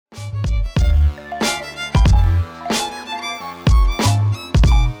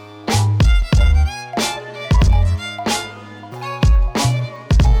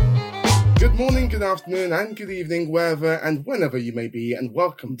afternoon, and good evening, wherever and whenever you may be, and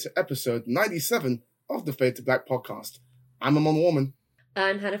welcome to episode 97 of the Fade to Black podcast. I'm Amon Warman.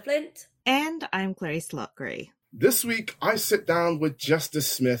 I'm Hannah Flint. And I'm Clarice Lotgray. This week, I sit down with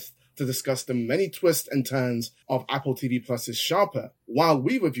Justice Smith to discuss the many twists and turns of Apple TV Plus's Sharper, while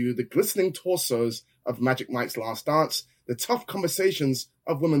we review the glistening torsos of Magic Mike's Last Dance, the tough conversations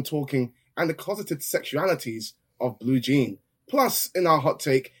of women talking, and the closeted sexualities of Blue Jean. Plus, in our hot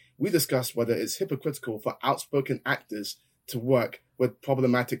take, we discuss whether it's hypocritical for outspoken actors to work with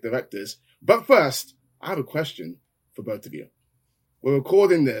problematic directors. But first, I have a question for both of you. We're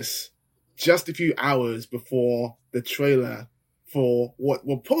recording this just a few hours before the trailer for what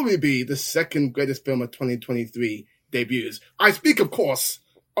will probably be the second greatest film of 2023 debuts. I speak, of course,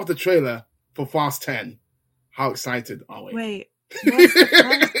 of the trailer for Fast 10. How excited are we? Wait,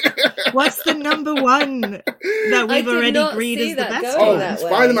 what's the number one that we've already agreed is the best one? Oh,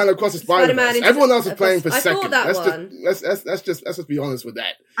 Spider-Man Across the Spider-Verse. Everyone else is playing for second. Let's just be honest with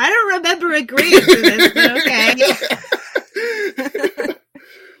that. I don't remember agreeing to this, but okay.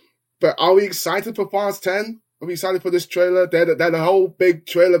 But are we excited for Fast 10? Are we excited for this trailer? They had a whole big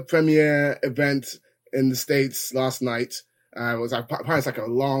trailer premiere event in the States last night. It was apparently it's like a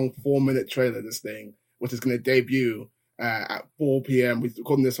long 4-minute trailer, this thing, which is going to debut at 4 p.m. We're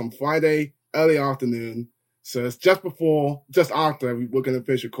recording this on Friday, early afternoon. So it's just after we're going to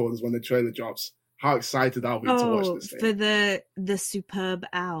finish recording when the trailer drops. How excited are we to watch this thing? For the superb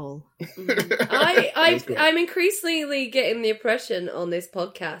owl. I'm increasingly getting the impression on this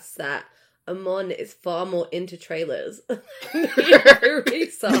podcast that Amon is far more into trailers than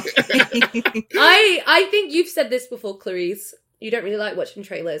Clarice are. I think you've said this before, Clarice. You don't really like watching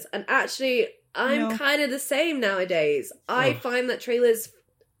trailers. And actually, I'm kind of the same nowadays. I find that trailers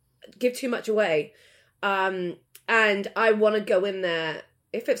give too much away. And I want to go in there.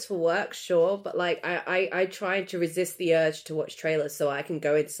 If it's for work, sure. But like, I try to resist the urge to watch trailers so I can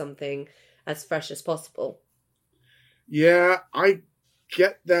go into something as fresh as possible. Yeah, I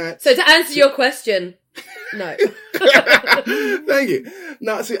get that. So to answer your question, no. Thank you.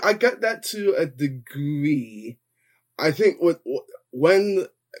 No, see, I get that to a degree. I think when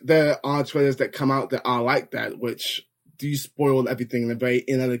there are trailers that come out that are like that, which do spoil everything in a very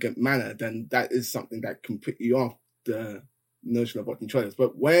inelegant manner, then that is something that can put you off the notion of watching trailers.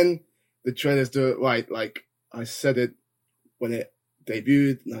 But when the trailers do it right, like I said it when it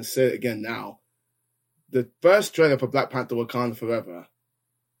debuted, and I say it again now, the first trailer for Black Panther Wakanda Forever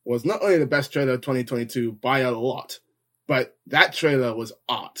was not only the best trailer of 2022 by a lot, but that trailer was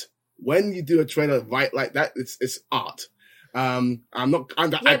art. When you do a trailer right like that, it's art. I don't know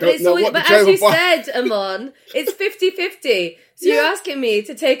what the trailer. As you said, Amon, it's 50-50. So you're asking me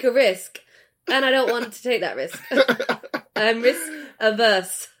to take a risk, and I don't want to take that risk. I'm risk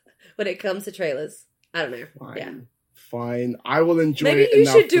averse when it comes to trailers. I don't know. Fine. I will enjoy it. Maybe you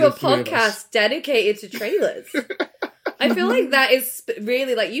should do a podcast dedicated to trailers. I feel like that is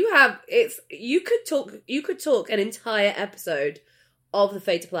really like you could talk an entire episode of the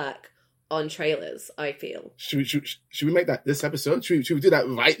Fade to Black on trailers, I feel. Should we make that this episode? Should we do that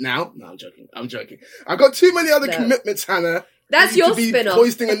right now? No, I'm joking. I've got too many other commitments, Hannah. That's your spin-off.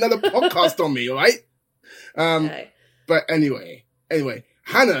 Hoisting another podcast on me, all right? Okay. But anyway,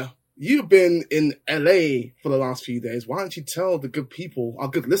 Hannah, you've been in LA for the last few days. Why don't you tell the good people, our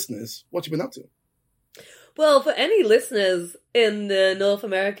good listeners, what you've been up to? Well, for any listeners in the North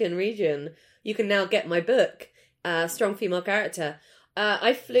American region, you can now get my book, Strong Female Character.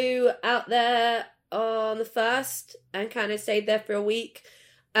 I flew out there on the 1st and kind of stayed there for a week.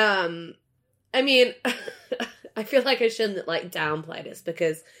 I mean, I feel like I shouldn't downplay this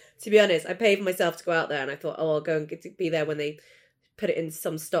because, to be honest, I paid for myself to go out there and I thought, I'll go and get to be there when they put it in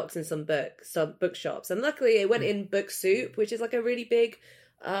some stocks in some bookshops. And luckily it went in Book Soup, which is like a really big,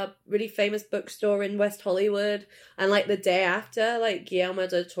 really famous bookstore in West Hollywood. And the day after, Guillermo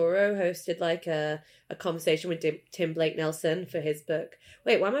del Toro hosted a conversation with Tim Blake Nelson for his book.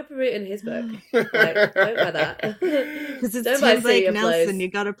 Wait, why am I promoting his book? Don't buy that. Because it's Tim Blake Nelson, you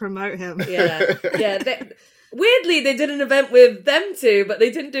gotta promote him. Yeah. Weirdly, they did an event with them two, but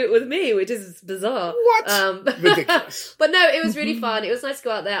they didn't do it with me, which is bizarre. What? Ridiculous. But no, it was really fun. It was nice to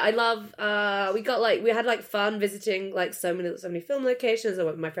go out there. I love, we had fun visiting so many film locations. I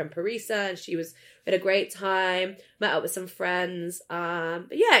went with my friend Parisa and we had a great time, met up with some friends. But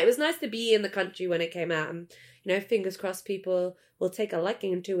yeah, it was nice to be in the country when it came out. And, fingers crossed people will take a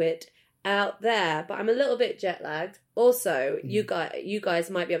liking to it out there. But I'm a little bit jet lagged. Also, you guys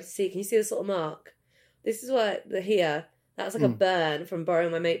might be able to see, can you see this little mark? This is what that's like a burn from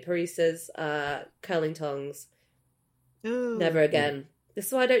borrowing my mate Parisa's curling tongs. Ooh. Never again. This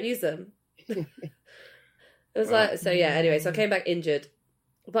is why I don't use them. It was like, so yeah, anyway, so I came back injured.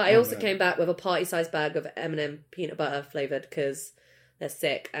 But I also came back with a party-sized bag of M&M peanut butter flavoured because they're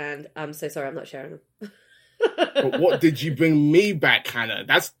sick, and I'm so sorry I'm not sharing them. But what did you bring me back, Hannah?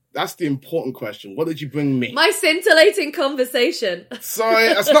 That's the important question. What did you bring me? My scintillating conversation. Sorry,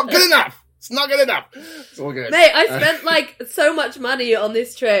 that's not good enough. It's not good enough. It's all good. Mate, I spent like so much money on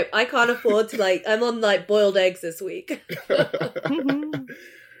this trip. I can't afford to I'm on like boiled eggs this week.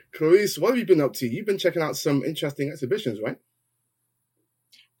 Clarice, what have you been up to? You've been checking out some interesting exhibitions, right?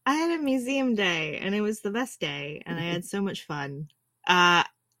 I had a museum day, and it was the best day, and I had so much fun. I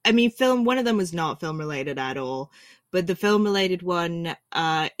mean, one of them was not film related at all, but the film related one,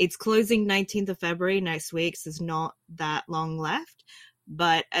 it's closing 19th of February next week, so there's not that long left.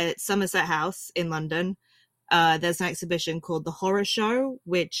 But at Somerset House in London, there's an exhibition called The Horror Show,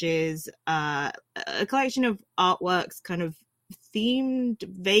 which is a collection of artworks kind of themed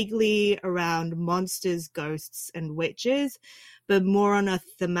vaguely around monsters, ghosts, and witches, but more on a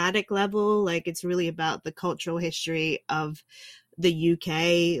thematic level. Like, it's really about the cultural history of the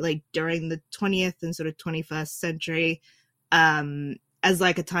UK, like during the 20th and sort of 21st century, as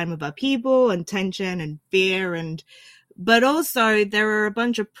like a time of upheaval and tension and fear, but also there are a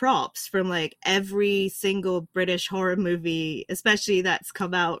bunch of props from like every single British horror movie, especially that's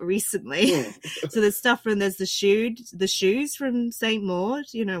come out recently. So there's stuff there's the shoes from St. Maud,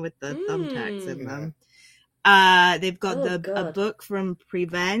 with the thumbtacks in them. They've got a book from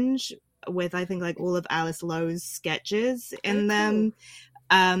Prevenge with, I think, like all of Alice Lowe's sketches in them.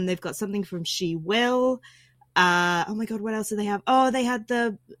 They've got something from She Will. Oh my god, what else do they have? Oh, they had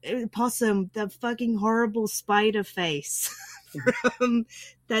the possum, the fucking horrible spider face from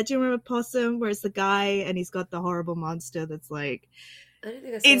that. Do you remember Possum, where it's the guy and he's got the horrible monster that's like, I don't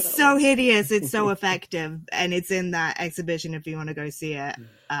think I saw it's that so one. hideous, it's so effective, and it's in that exhibition if you want to go see it.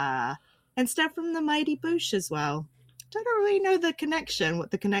 And stuff from the Mighty Boosh as well. I don't really know what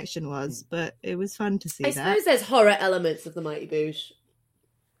the connection was, but it was fun to see I suppose there's horror elements of the Mighty Boosh.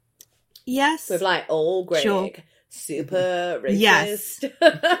 Yes. With like, Greg, Sure. super racist. Yes.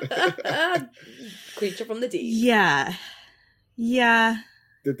 Creature from the deep. Yeah.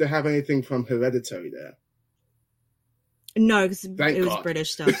 Did they have anything from Hereditary there? No, because Thank it was God.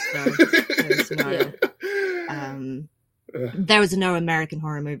 British stuff, so there was no, there was no American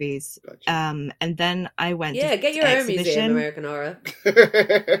horror movies. Gotcha. And then I went Yeah, to get your own exhibition. museum, American Horror.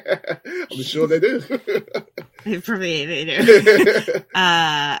 I'm sure they do. Probably they do.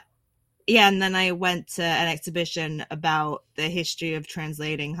 Yeah, and then I went to an exhibition about the history of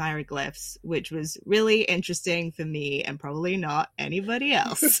translating hieroglyphs, which was really interesting for me and probably not anybody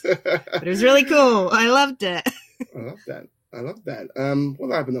else. But it was really cool. I loved it. I love that.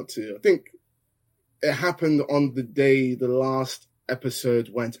 What have I been up to? I think it happened on the day the last episode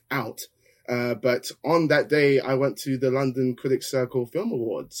went out. But on that day, I went to the London Critics Circle Film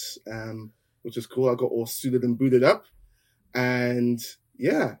Awards, which was cool. I got all suited and booted up. And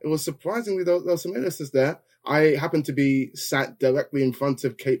yeah, it was surprisingly, there were some A-listers there. I happened to be sat directly in front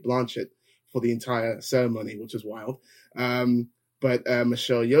of Cate Blanchett for the entire ceremony, which was wild. But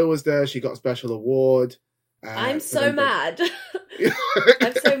Michelle Yeoh was there. She got a special award. I'm so mad.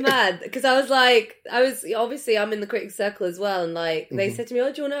 I'm so mad because obviously I'm in the Critics Circle as well, and like they said to me,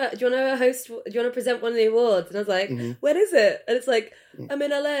 "Oh, do you want to host? Do you want to present one of the awards?" And I was like, "When is it?" And it's like, "I'm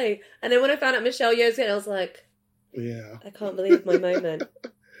in LA." And then when I found out Michelle Yeoh's in, I was like, "Yeah, I can't believe my moment.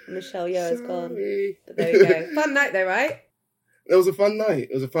 Michelle Yeoh is gone." But there you go. Fun night though, right? It was a fun night.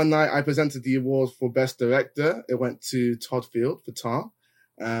 I presented the award for Best Director. It went to Todd Field for Tar.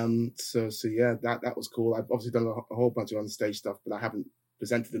 So yeah, that was cool. I've obviously done a whole bunch of on stage stuff, but I haven't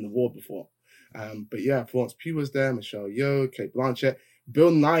presented an award before. But yeah, Florence Pugh was there, Michelle Yeoh, Cate Blanchett.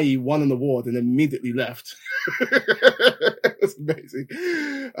 Bill Nighy won an award and immediately left. It's amazing.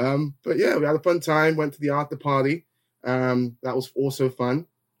 But yeah, we had a fun time, went to the after party. That was also fun.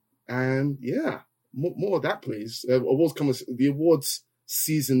 And yeah, more of that, please. The awards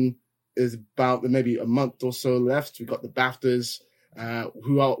season is about maybe a month or so left. We got the BAFTAs.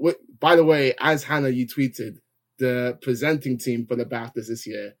 By the way, as Hannah, you tweeted, the presenting team for the BAFTAs this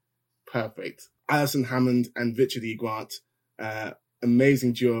year, perfect. Alison Hammond and Richard E. Grant,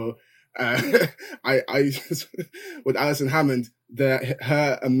 amazing duo. I with Alison Hammond,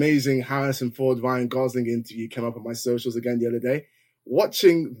 her amazing Harrison Ford, Ryan Gosling interview came up on my socials again the other day.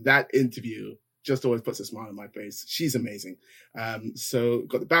 Watching that interview just always puts a smile on my face. She's amazing. So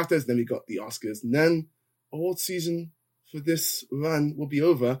got the BAFTAs, then we got the Oscars, and then award season for this run will be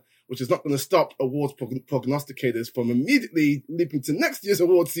over, which is not going to stop awards prognosticators from immediately leaping to next year's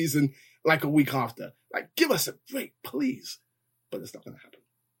award season like a week after. Like, give us a break, please. But it's not going to happen.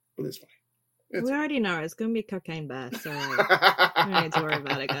 But it's fine. We already know it's going to be Cocaine Bear. So you don't need to worry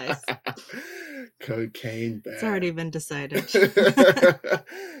about it, guys. Cocaine Bear. It's already been decided.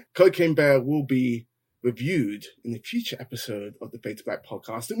 Cocaine Bear will be reviewed in a future episode of the Fade to Black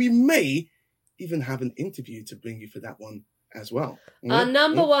podcast, and we may even have an interview to bring you for that one as well. Our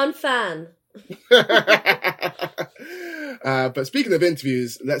number one fan. But speaking of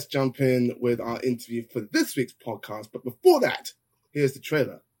interviews, let's jump in with our interview for this week's podcast. But before that, here's the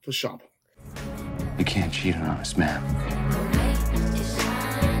trailer for Sharper. You can't cheat an honest man.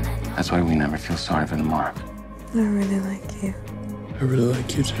 That's why we never feel sorry for the mark. I really like you. I really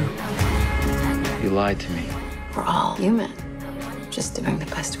like you too. You lied to me. We're all human. Just doing the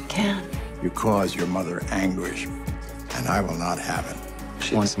best we can. You cause your mother anguish, and I will not have it.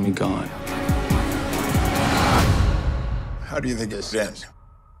 She wants me gone. How do you think this ends?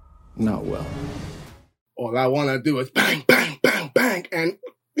 Not well. All I want to do is bang, bang, bang, bang, and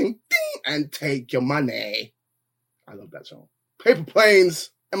ding, ding, and take your money. I love that song. Paper Planes,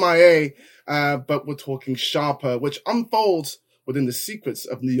 MIA, but we're talking Sharper, which unfolds within the secrets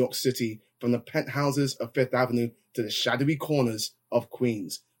of New York City, from the penthouses of Fifth Avenue to the shadowy corners of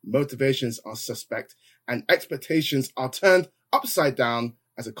Queens. Motivations are suspect, and expectations are turned upside down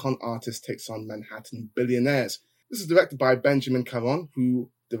as a con artist takes on Manhattan billionaires. This is directed by Benjamin Caron,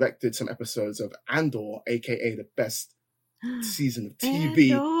 who directed some episodes of Andor, aka the best season of TV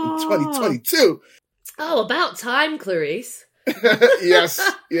in 2022. Oh, about time, Clarice. yes.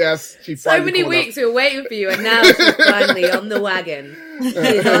 She So many weeks we were waiting for you, and now she's finally on the wagon. She's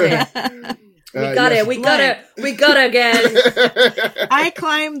on it. We got her again. I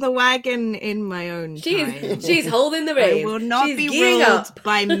climbed the wagon in my own time. She's holding the reins. I will not she's be gearing ruled up.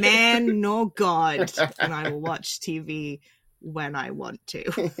 by man nor God, and I will watch TV when I want to.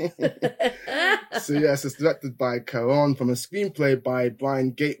 So yes, it's directed by Caron from a screenplay by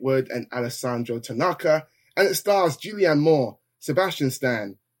Brian Gatewood and Alessandro Tanaka, and it stars Julianne Moore, Sebastian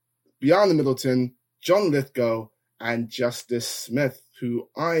Stan, Brianna Middleton, John Lithgow, and Justice Smith, who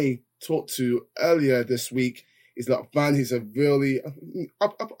I talked to earlier this week. He's a lot of fun. He's a really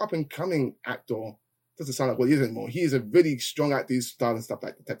up and coming actor. Doesn't sound like what he is anymore. He is a really strong actor. He's starring stuff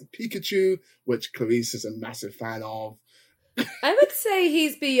like Detective Pikachu, which Clarice is a massive fan of. I would say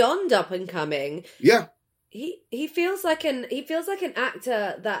he's beyond up and coming. Yeah. He feels like an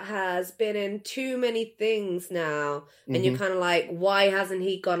actor that has been in too many things now, and you're kind of like, why hasn't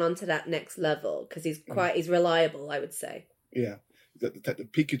he gone on to that next level? Because he's reliable, I would say. Yeah. He's got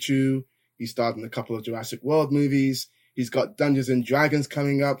Detective Pikachu. He starred in a couple of Jurassic World movies. He's got Dungeons and Dragons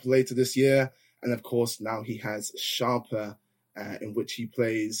coming up later this year. And of course, now he has Sharper, in which he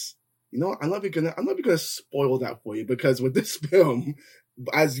plays, I'm not even gonna spoil that for you, because with this film,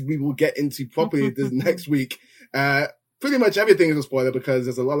 as we will get into properly this next week, pretty much everything is a spoiler, because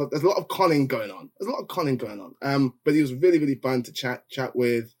there's a lot of conning going on. But it was really, really fun to chat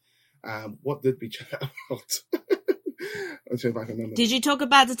with. What did we chat about? I'm sure if I can remember. Did you talk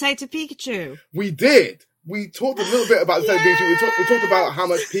about Detective Pikachu? We did. We talked a little bit about Detective Pikachu. We talked about how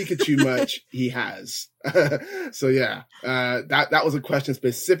much Pikachu merch he has. So yeah, that was a question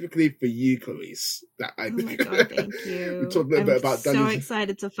specifically for you, Clarice. Oh my God, thank you. We talked a little bit about Dungeons. I'm so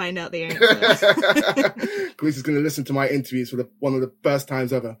excited to find out the answer. Clarice is going to listen to my interviews for one of the first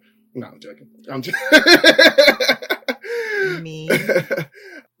times ever. No, I'm joking. Me.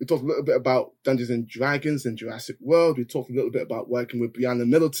 We talked a little bit about Dungeons and Dragons and Jurassic World. We talked a little bit about working with Brianna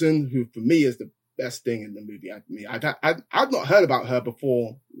Middleton, who for me is the best thing in the movie. I'd not heard about her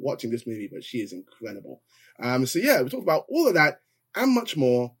before watching this movie, but she is incredible. So yeah, we talked about all of that and much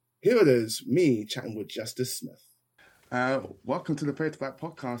more. Here it is, me chatting with Justice Smith. Welcome to the Fade to Black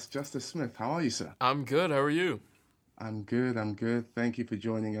podcast, Justice Smith. How are you, sir? I'm good. How are you? I'm good. Thank you for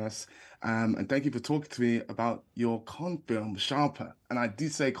joining us. And thank you for talking to me about your con film, Sharper. And I do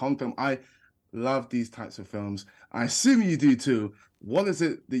say con film. I love these types of films. I assume you do too. What is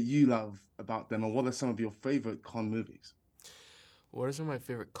it that you love about them, and what are some of your favorite con movies? What are some of my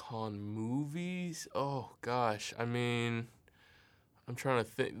favorite con movies? Oh, gosh. I mean, I'm trying to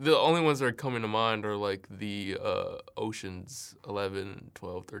think. The only ones that are coming to mind are like the Oceans 11,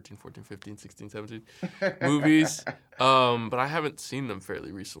 12, 13, 14, 15, 16, 17 movies. But I haven't seen them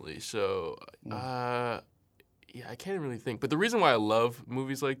fairly recently. So, yeah, I can't really think. But the reason why I love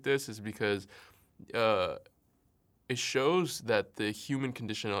movies like this is because it shows that the human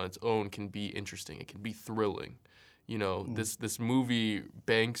condition on its own can be interesting. It can be thrilling. This movie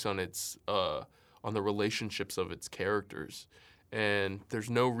banks on on the relationships of its characters. And there's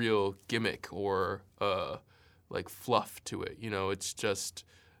no real gimmick or like fluff to it. It's just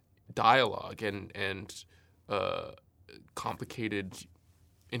dialogue and complicated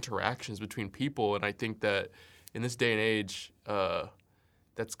interactions between people, and I think that in this day and age,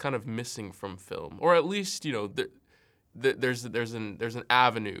 that's kind of missing from film, or at least there's an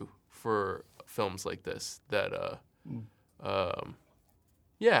avenue for films like this that I'm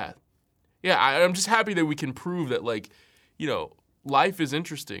just happy that we can prove that life is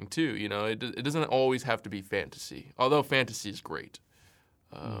interesting too. It doesn't always have to be fantasy, although fantasy is great.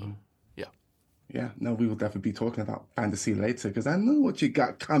 Yeah, no, we will definitely be talking about fantasy later because I know what you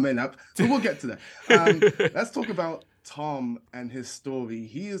got coming up. So we'll get to that. Let's talk about Tom and his story.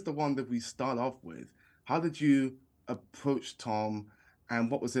 He is the one that we start off with. How did you approach Tom, and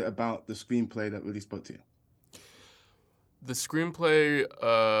what was it about the screenplay that really spoke to you? The screenplay,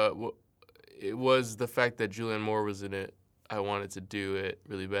 it was the fact that Julianne Moore was in it. I wanted to do it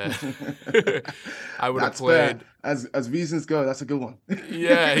really bad. I would have played fair. As reasons go. That's a good one.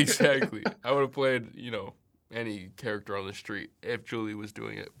 Yeah, exactly. I would have played any character on the street if Julie was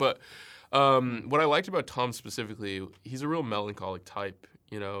doing it. But what I liked about Tom specifically, he's a real melancholic type.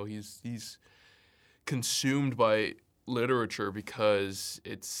 He's consumed by literature because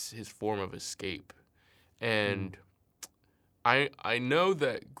it's his form of escape, and I know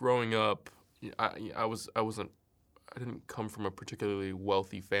that growing up, I didn't come from a particularly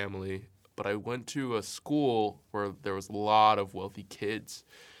wealthy family, but I went to a school where there was a lot of wealthy kids,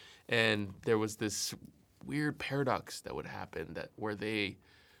 and there was this weird paradox that would happen where they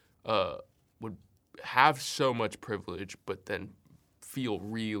would have so much privilege, but then feel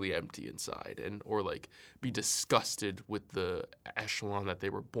really empty inside, or be disgusted with the echelon that they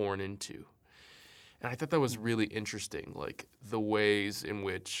were born into. And I thought that was really interesting, the ways in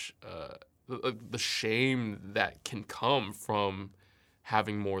which the shame that can come from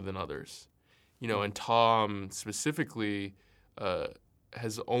having more than others. And Tom specifically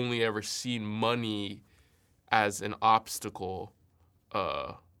has only ever seen money as an obstacle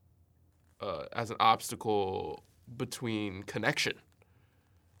between connection.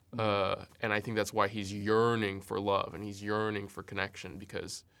 And I think that's why he's yearning for love and he's yearning for connection,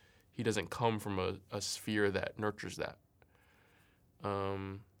 because he doesn't come from a sphere that nurtures that.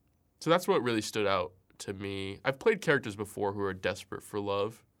 So that's what really stood out to me. I've played characters before who are desperate for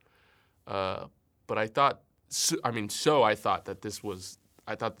love, but I thought that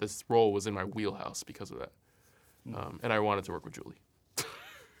this role was in my wheelhouse because of that, and I wanted to work with Julie.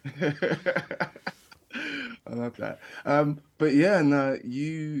 I love that. But yeah, and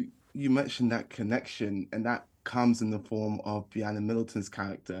you mentioned that connection, and that comes in the form of Brianna Middleton's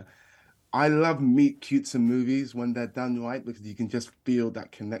character. I love meet cutes in movies when they're done right, because you can just feel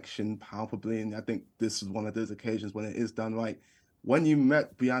that connection palpably, and I think this is one of those occasions when it is done right. When you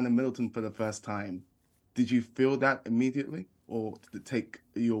met Brianna Middleton for the first time, did you feel that immediately, or did it take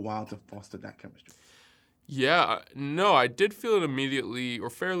you a while to foster that chemistry? Yeah, no, I did feel it immediately, or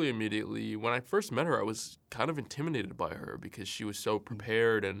fairly immediately. When I first met her, I was kind of intimidated by her because she was so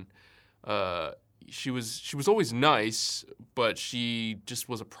prepared, and she was always nice, but she just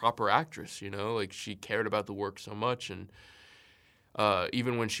was a proper actress, she cared about the work so much, and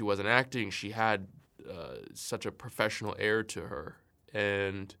even when she wasn't acting, she had such a professional air to her.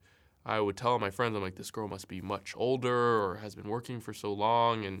 And I would tell my friends, I'm like, this girl must be much older or has been working for so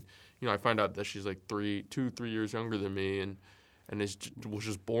long, and I find out that she's 3 years younger than me, and was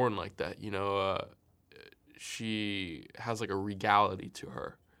just born like that. She has a regality to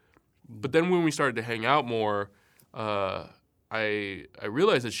her. But then when we started to hang out more, I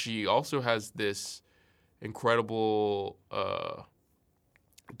realized that she also has this incredible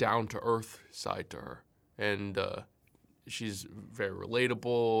down-to-earth side to her. And she's very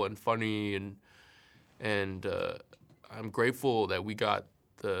relatable and funny, and I'm grateful that we got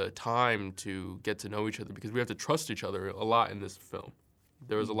the time to get to know each other, because we have to trust each other a lot in this film.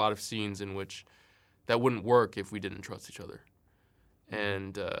 There was a lot of scenes in which that wouldn't work if we didn't trust each other.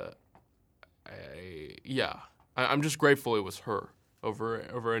 And I'm just grateful it was her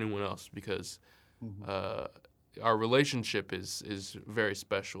over anyone else, because our relationship is very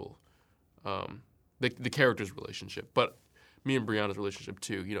special. The character's relationship, but me and Brianna's relationship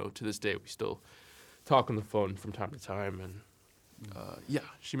too. To this day we still talk on the phone from time to time, and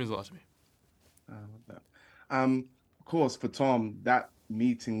she means a lot to me. I love that. Of course, for Tom, that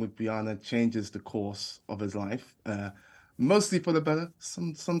meeting with Brianna changes the course of his life. Mostly for the better,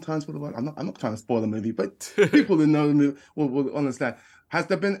 sometimes for the worse. I'm not trying to spoil the movie, but people who know the movie will understand. Has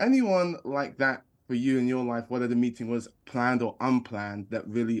there been anyone like that for you in your life, whether the meeting was planned or unplanned, that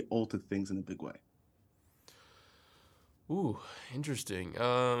really altered things in a big way? Ooh, interesting.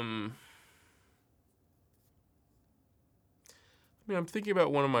 I'm thinking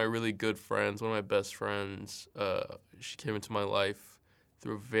about one of my really good friends, one of my best friends. She came into my life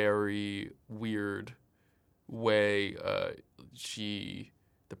through a very weird way.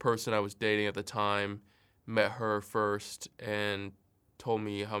 The person I was dating at the time, met her first and told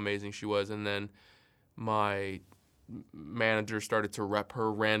me how amazing she was, and then my manager started to rep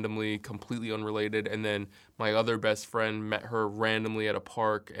her randomly, completely unrelated, and then my other best friend met her randomly at a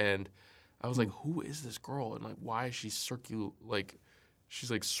park, and I was like, who is this girl, and like, why is she she's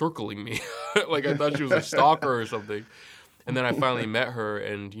like circling me? Like, I thought she was a stalker or something. And then I finally met her,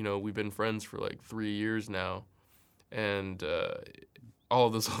 and we've been friends for like 3 years now, and all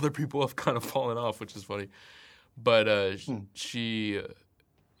of those other people have kind of fallen off, which is funny. But she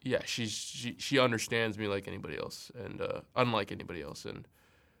understands me like anybody else, and unlike anybody else, and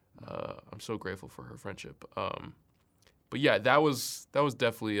I'm so grateful for her friendship. But yeah, that was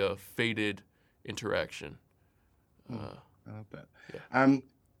definitely a fated interaction. I love that. Yeah.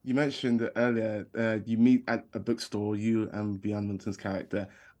 You mentioned earlier you meet at a bookstore, you and Beyond Milton's character.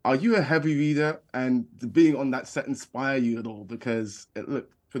 Are you a heavy reader, and did being on that set inspire you at all? Because it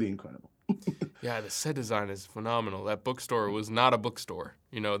looked pretty incredible. Yeah, the set design is phenomenal. That bookstore was not a bookstore.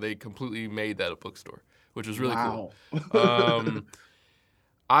 They completely made that a bookstore, which was really cool.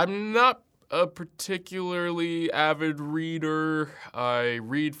 I'm not a particularly avid reader. I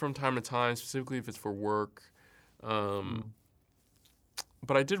read from time to time, specifically if it's for work.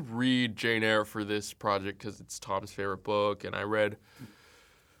 But I did read Jane Eyre for this project because it's Tom's favorite book, and I read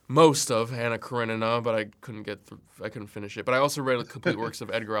most of Anna Karenina, but I couldn't finish it. But I also read complete works of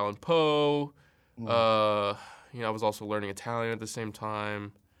Edgar Allan Poe. I was also learning Italian at the same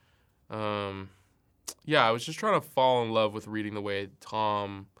time. I was just trying to fall in love with reading the way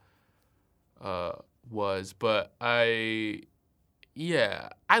Tom was. But I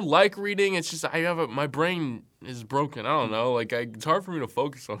like reading. It's just my brain is broken. I don't know. Like, it's hard for me to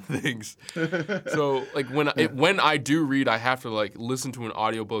focus on things. So like when I do read, I have to like listen to an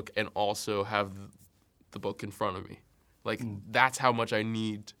audiobook and also have the book in front of me. Like that's how much I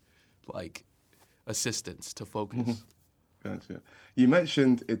need like assistance to focus. Gotcha. You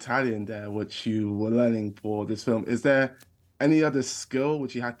mentioned Italian there, which you were learning for this film. Is there any other skill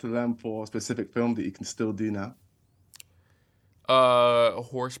which you had to learn for a specific film that you can still do now?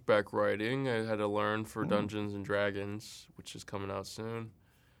 Horseback riding. I had to learn for Dungeons and Dragons, which is coming out soon.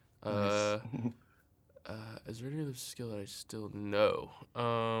 Nice. Is there any other skill that I still know?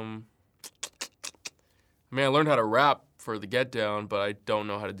 I learned how to rap for the Get Down, but I don't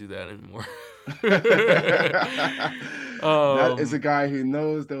know how to do that anymore. That is a guy who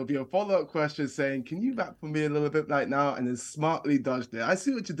knows there will be a follow-up question saying, can you rap for me a little bit right now? And then smartly dodged it. I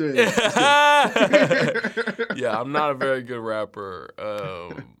see what you're doing. Yeah, I'm not a very good rapper.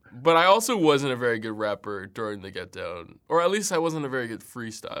 But I also wasn't a very good rapper during the Get Down. Or at least I wasn't a very good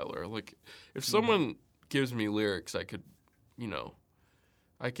freestyler. Like, if someone gives me lyrics, I could,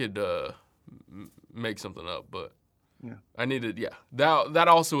 make something up. But I needed, that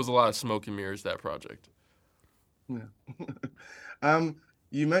also was a lot of smoke and mirrors, that project. Yeah.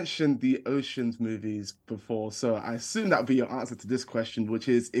 You mentioned the Ocean's movies before, so I assume that would be your answer to this question, which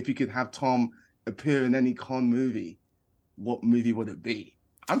is if you could have Tom appear in any Con movie, what movie would it be?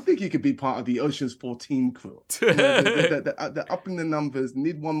 I'm thinking he could be part of the Ocean's 14 crew. They're upping the numbers,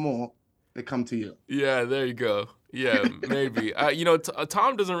 need one more, they come to you. Yeah, there you go. Yeah, maybe.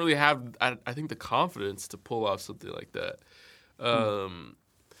 Tom doesn't really have, I think, the confidence to pull off something like that.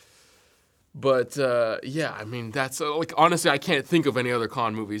 But, that's, honestly, I can't think of any other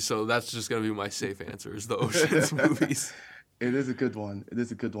Con movies, so that's just going to be my safe answer, is the Ocean's movies. It is a good one.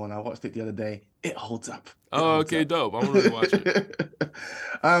 I watched it the other day. It holds up. Dope. I'm going to watch it.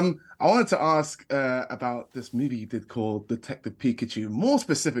 I wanted to ask about this movie you did called Detective Pikachu. More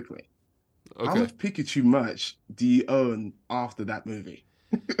specifically, how much Pikachu merch do you own after that movie?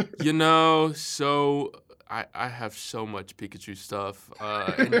 So I have so much Pikachu stuff.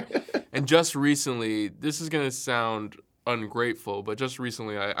 And just recently, this is going to sound ungrateful, but just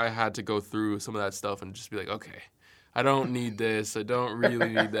recently I had to go through some of that stuff and just be like, okay, I don't need this. I don't really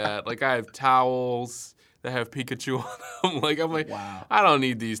need that. Like, I have towels that have Pikachu on them. I'm like, wow. I don't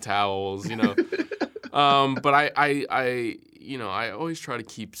need these towels, But I always try to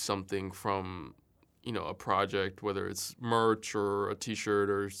keep something from, a project, whether it's merch or a T-shirt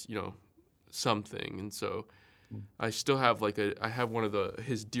or, something. And so I still have I have one of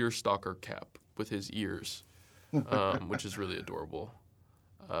his Deerstalker cap with his ears, which is really adorable.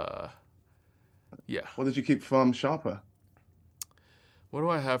 Yeah. What did you keep from Sharper? What do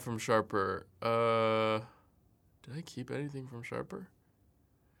I have from Sharper? Did I keep anything from Sharper?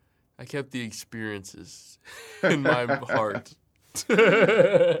 I kept the experiences in my heart.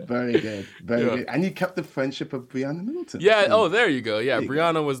 Very good. Very good. And you kept the friendship of Brianna Middleton. Yeah. Oh, there you go. Yeah,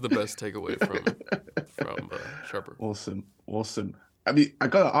 Brianna go. was the best takeaway from Sharper. Awesome. I mean, I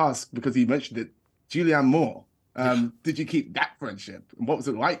gotta ask because you mentioned it, Julianne Moore. Did you keep that friendship? And what was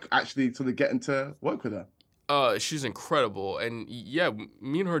it like actually sort of getting to work with her? She's incredible, and yeah,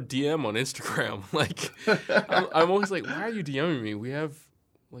 me and her DM on Instagram. Like, I'm always like, why are you DMing me? We have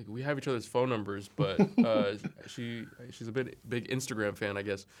each other's phone numbers, but she's a big Instagram fan, I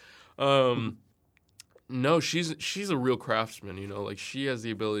guess. No, she's a real craftsman. You know, like she has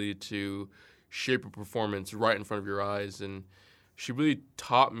the ability to shape a performance right in front of your eyes, and she really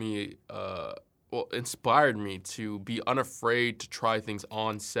taught me. Inspired me to be unafraid to try things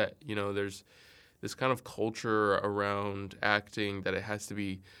on set. You know, there's this kind of culture around acting that it has to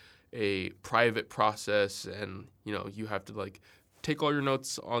be a private process, and you know, you have to like take all your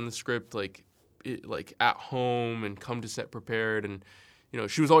notes on the script like at home and come to set prepared. And you know,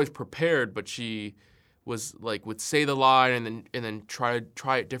 she was always prepared, but she was like would say the line and then try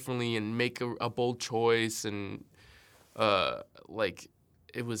it differently and make a bold choice, and like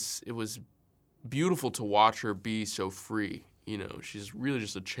it was beautiful to watch her be so free. You know, she's really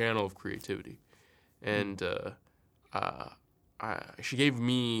just a channel of creativity, and she gave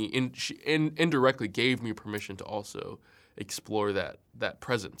me indirectly gave me permission to also explore that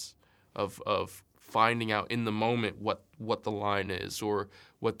presence of finding out in the moment what the line is or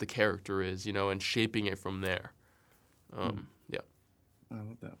what the character is, you know, and shaping it from there. Yeah, I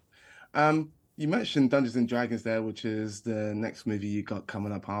love that. You mentioned Dungeons and Dragons there, which is the next movie you got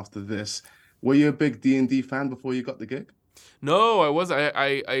coming up after this. Were you a big D&D fan before you got the gig? No, I wasn't.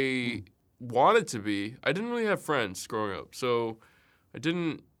 I wanted to be. I didn't really have friends growing up, so I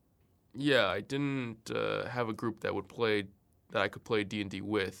didn't have a group that I could play D&D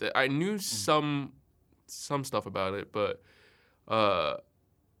with. I knew some stuff about it, but I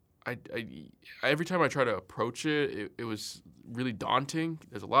every time I try to approach it was really daunting.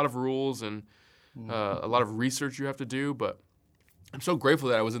 There's a lot of rules and a lot of research you have to do, but I'm so grateful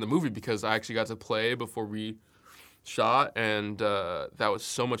that I was in the movie because I actually got to play before we shot, and that was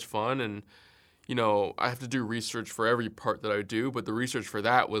so much fun. And you know, I have to do research for every part that I do, but the research for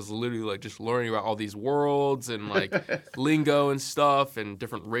that was literally like just learning about all these worlds and like lingo and stuff and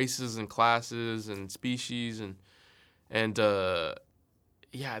different races and classes and species and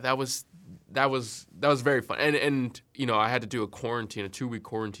yeah, that was very fun. And you know, I had to do a 2-week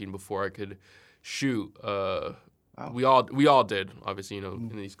quarantine before I could shoot. Wow. We all did, obviously, you know,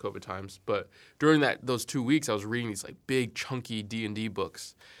 in these COVID times. But during those 2 weeks, I was reading these like big chunky D&D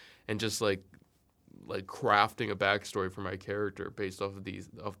books, and just like crafting a backstory for my character based off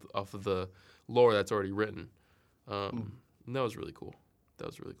of the lore that's already written. And that was really cool.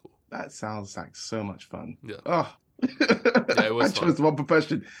 That sounds like so much fun. Yeah. Oh. Yeah, it was I chose one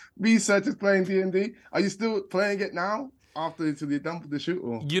profession. Research is playing D&D. Are you still playing it now? After you're done with the shoot?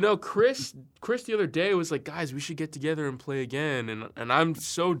 Or? You know, Chris the other day was like, guys, we should get together and play again. And I'm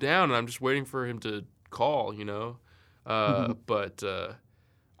so down, and I'm just waiting for him to call, you know. But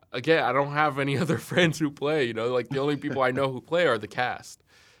again, I don't have any other friends who play, you know. Like, the only people I know who play are the cast.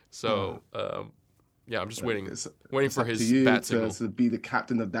 So, yeah, I'm just waiting for his bat signal. To be the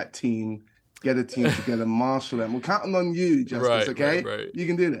captain of that team, get a team together, marshal them. We're counting on you, Justice, okay? Right. You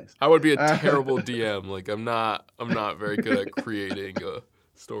can do this. I would be a terrible DM. Like, I'm not very good at creating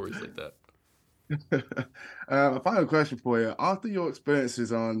stories like that. A final question for you. After your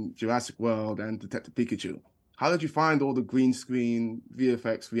experiences on Jurassic World and Detective Pikachu, how did you find all the green screen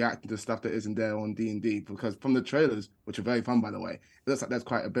VFX reacting to stuff that isn't there on D&D? Because from the trailers, which are very fun, by the way, it looks like there's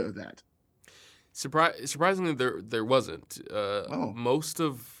quite a bit of that. Surprisingly, there wasn't. Most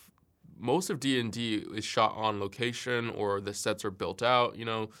of D&D is shot on location, or the sets are built out. You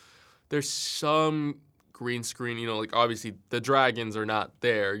know, there's some green screen. You know, like obviously the dragons are not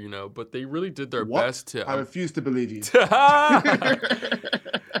there. You know, but they really did their best to. I refuse to believe you.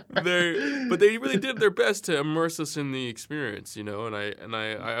 But they really did their best to immerse us in the experience. You know, and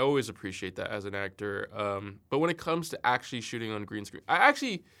I always appreciate that as an actor. But when it comes to actually shooting on green screen, I've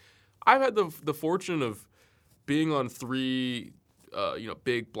had the fortune of being on 3. You know,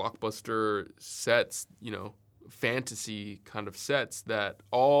 big blockbuster sets, you know, fantasy kind of sets that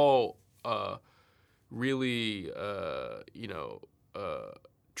all really, you know,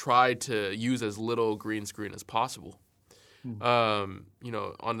 try to use as little green screen as possible. You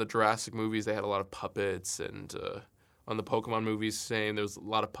know, on the Jurassic movies, they had a lot of puppets, and on the Pokemon movies, same, there was a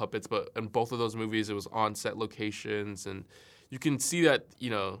lot of puppets, but in both of those movies, it was on-set locations, and you can see that, you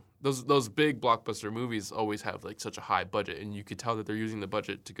know, those big blockbuster movies always have like such a high budget, and you could tell that they're using the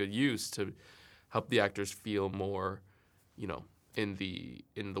budget to good use to help the actors feel more, you know, in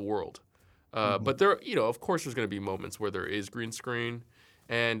the world. But there, of course, there's going to be moments where there is green screen,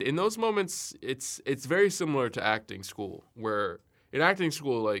 and in those moments, it's very similar to acting school, where in acting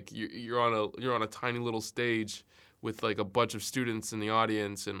school, like you're on a tiny little stage with like a bunch of students in the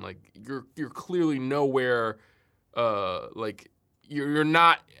audience, and like you're clearly nowhere, like you're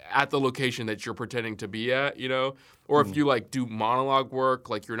not at the location that you're pretending to be at, or if you like do monologue work,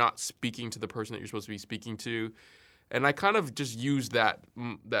 like you're not speaking to the person that you're supposed to be speaking to. And I kind of just used that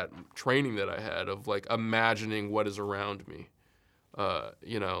training that I had of like imagining what is around me,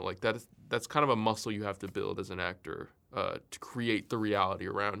 like that's kind of a muscle you have to build as an actor to create the reality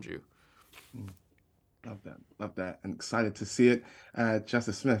around you. Love that, and excited to see it.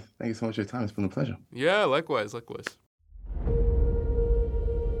 Justice Smith, thank you so much for your time. It's been a pleasure. Yeah, likewise.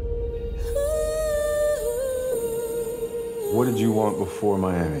 What did you want before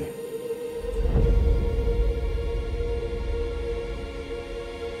Miami?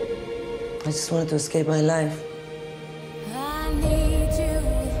 I just wanted to escape my life.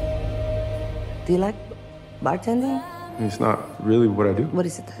 Do you like bartending? It's not really what I do. What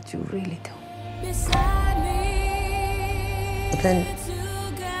is it that you really do? But then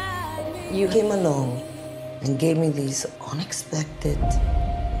you came along and gave me this unexpected,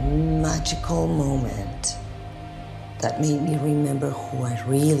 magical moment that made me remember who I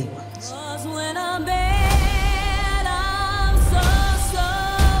really was.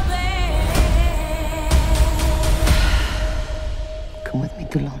 Come with me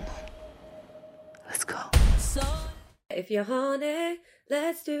to London. Let's go. If you're horny,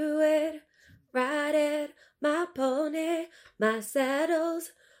 let's do it. Ride it, my pony, my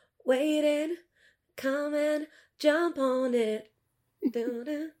saddle's waiting. Come and jump on it.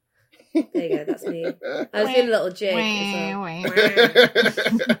 There you go, that's me. I was doing a little jig as well.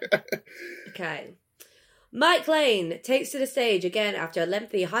 Okay. Mike Lane takes to the stage again after a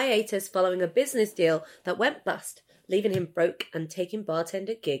lengthy hiatus following a business deal that went bust, leaving him broke and taking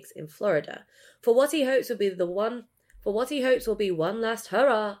bartender gigs in Florida. For what he hopes will be one last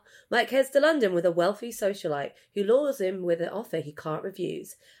hurrah, Mike heads to London with a wealthy socialite who lures him with an offer he can't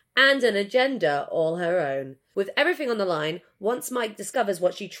refuse, and an agenda all her own. With everything on the line, once Mike discovers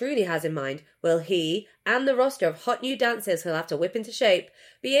what she truly has in mind, will he, and the roster of hot new dancers he'll have to whip into shape,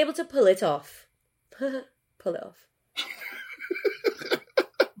 be able to pull it off? Pull it off.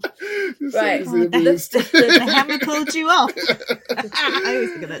 Right. The hammer pulled you off. I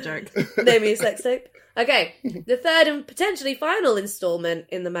always think of that joke. Name me a sex tape. Okay, the third and potentially final installment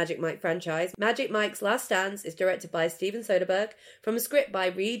in the Magic Mike franchise, Magic Mike's Last Dance, is directed by Steven Soderbergh from a script by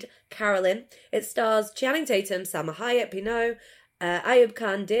Reed Carolyn. It stars Channing Tatum, Salma Hayek Pinault, Ayub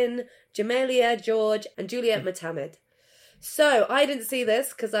Khan Din, Jamelia George, and Juliet Matamed. So, I didn't see this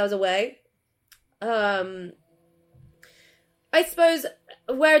because I was away. I suppose,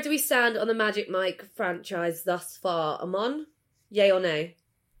 where do we stand on the Magic Mike franchise thus far? Amon? Yay or nay?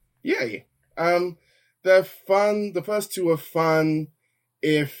 Yay. They're fun. The first two are fun.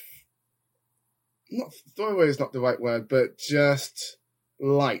 If not, throwaway is not the right word, but just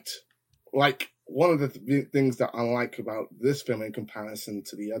light. Like, one of the things that I like about this film in comparison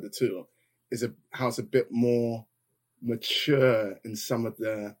to the other two is how it's a bit more mature in some of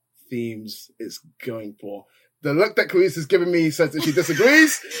the themes it's going for. The look that Clarice has given me says that she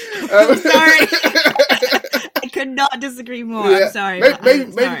disagrees. I'm sorry. I could not disagree more. Yeah, I'm sorry.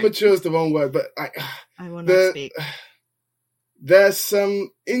 Maybe mature is the wrong word, but I will not speak. There's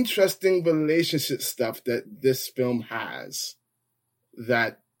some interesting relationship stuff that this film has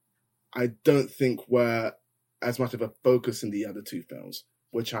that I don't think were as much of a focus in the other two films,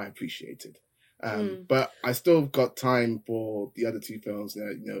 which I appreciated. But I still got time for the other two films.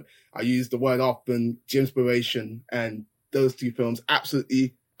 I use the word often, Gymspiration, and those two films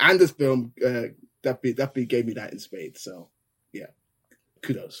absolutely, and this film definitely gave me that in spades. So, yeah,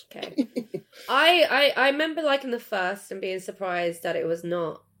 kudos. Okay. I remember liking the first and being surprised that it was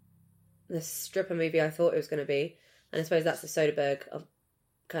not the stripper movie I thought it was going to be. And I suppose that's the Soderbergh of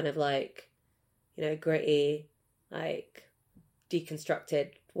kind of like, gritty, like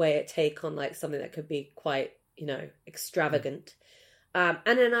deconstructed way at take on like something that could be quite, extravagant. And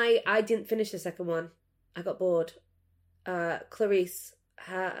then I didn't finish the second one. I got bored. Clarice,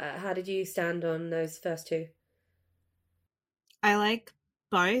 how did you stand on those first two? I like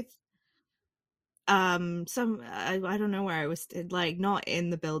both. I don't know where I was, like, not in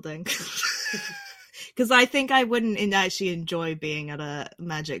the building. Because I think I wouldn't actually enjoy being at a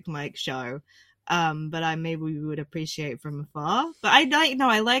Magic Mike show. But I maybe would appreciate from afar. But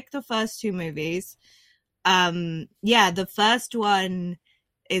I like the first two movies. The first one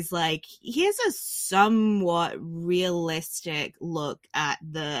is like, here's a somewhat realistic look at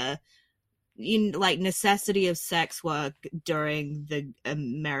the necessity of sex work during the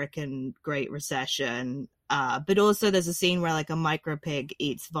American Great Recession. But also there's a scene where like a micro pig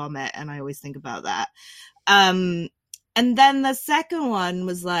eats vomit, and I always think about that. And then the second one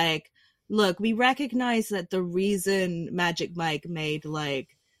was like, look, we recognize that the reason Magic Mike made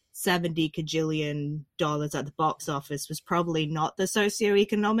like $70 kajillion at the box office was probably not the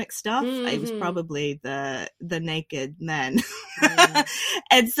socioeconomic stuff. It was probably the naked men.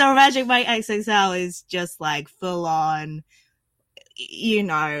 And so Magic Mike XXL is just like full on,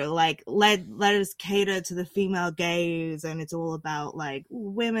 like let us cater to the female gaze, and it's all about like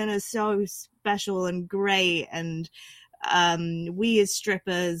women are so special and great, and we as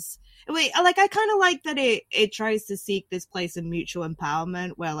strippers. I kind of like that it tries to seek this place of mutual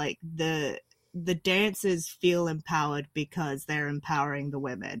empowerment where like the dancers feel empowered because they're empowering the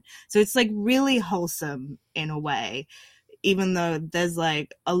women. So it's like really wholesome in a way, even though there's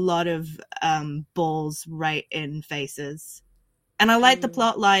like a lot of balls right in faces. And I like the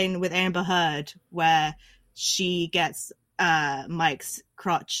plot line with Amber Heard where she gets Mike's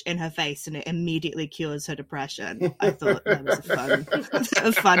crotch in her face and it immediately cures her depression. I thought that was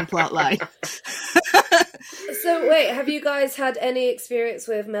a fun plot line. So wait, have you guys had any experience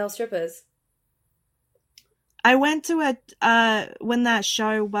with male strippers? I went to when that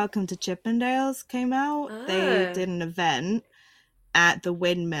show Welcome to Chippendales came out. They did an event at the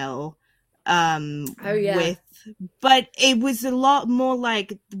Windmill. But it was a lot more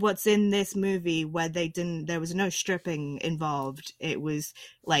like what's in this movie, where there was no stripping involved. It was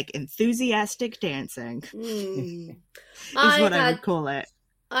like enthusiastic dancing. Is what I would call it.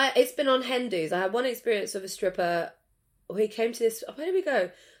 It's been on Hendu's. I had one experience with a stripper where he came to this, where did we go?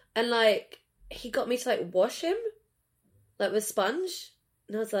 And like, he got me to like wash him, like with sponge.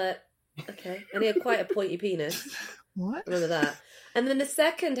 And I was like, okay. And he had quite a pointy penis. What? I remember that. And then the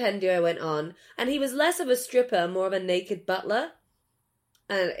second Hendu I went on, and he was less of a stripper, more of a naked butler.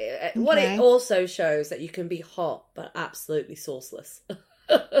 And what it also shows that you can be hot, but absolutely sauceless.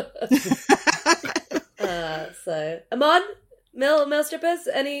 So, Amon, male strippers,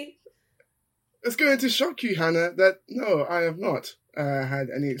 any? It's going to shock you, Hannah, that no, I have not had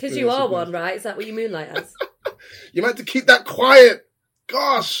any experience. Because you are one, right? Is that what you moonlight as? You meant to keep that quiet.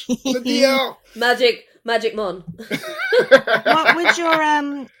 Gosh, the DL. Magic Mon.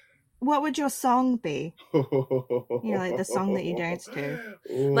 What would your song be? Like the song that you dance to.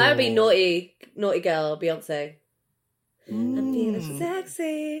 Mine would be Naughty Girl, Beyonce. I'm feeling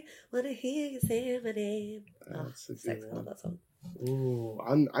sexy, wanna hear you say my name. Sexy, I love that song. Ooh,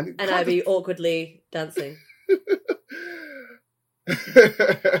 and I'd be awkwardly dancing.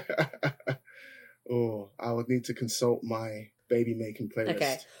 I would need to consult my baby making playlist.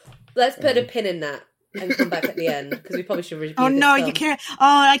 Okay, let's put a pin in that and come back at the end, because we probably should review Oh this no, film. you can't. Oh,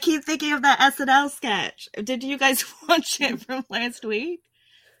 I keep thinking of that SNL sketch. Did you guys watch it from last week?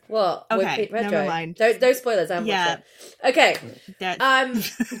 What? Okay, never mind. Don't spoilers. I haven't watched it. Okay.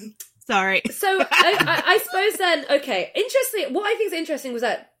 Sorry. So I suppose then, okay, interesting. What I think is interesting was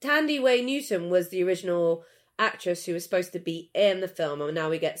that Tandy Way Newton was the original actress who was supposed to be in the film, and now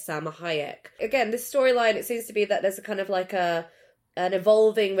we get Salma Hayek. Again, this storyline, it seems to be that there's a kind of like an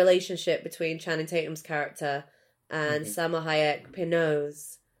evolving relationship between Channing Tatum's character and Salma Hayek,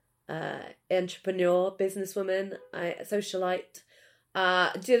 Pinot's entrepreneur, businesswoman, socialite.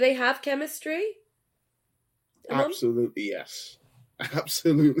 Do they have chemistry? Absolutely yes.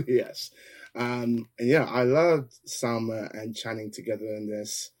 Absolutely yes. And yeah, I loved Salma and Channing together in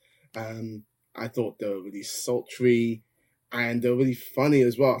this. I thought they were really sultry and they're really funny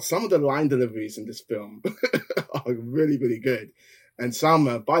as well. Some of the line deliveries in this film are really, really good. And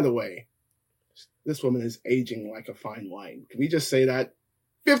Salma, by the way, this woman is aging like a fine wine. Can we just say that?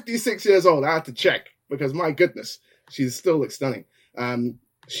 56 years old. I had to check because my goodness, she still looks stunning.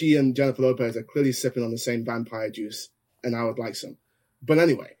 She and Jennifer Lopez are clearly sipping on the same vampire juice, and I would like some. But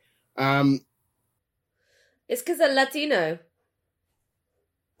anyway, it's because they're Latino.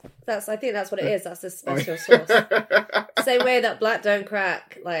 I think that's what it is. That's the special sauce. Same way that black don't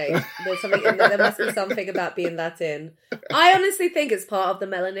crack. Like there's something. There must be something about being Latin. I honestly think it's part of the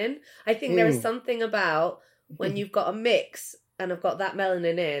melanin. I think there is something about when you've got a mix and I've got that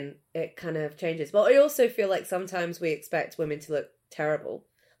melanin in, it kind of changes. But I also feel like sometimes we expect women to look terrible.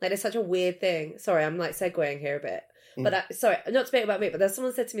 Like it's such a weird thing. Sorry, I'm like segueing here a bit. But sorry, not to make it about me, but there's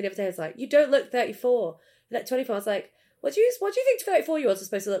someone said to me the other day, it's like, you don't look 34. You look 24. I was like, what do you think 34-year-olds are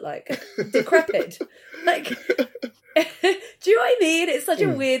supposed to look like? Decrepit. Like, do you know what I mean? It's such a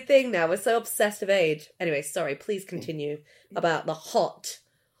weird thing now. We're so obsessed with age. Anyway, sorry, please continue about the hot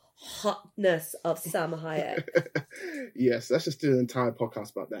hotness of Salma Hayek. Yes, let's just do an entire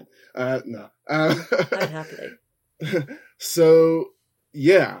podcast about that. No. I'd happily. So,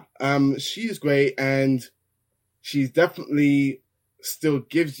 yeah, she is great, and she definitely still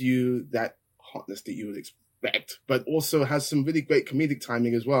gives you that hotness that you would expect, but also has some really great comedic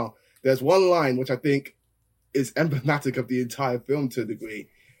timing as well. There's one line which I think is emblematic of the entire film to a degree,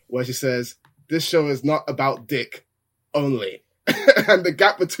 where she says, "This show is not about dick only." And the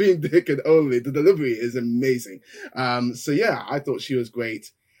gap between dick and only, the delivery is amazing. So yeah, I thought she was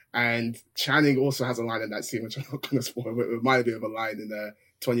great. And Channing also has a line in that scene, which I'm not going to spoil, but it reminded me of a line in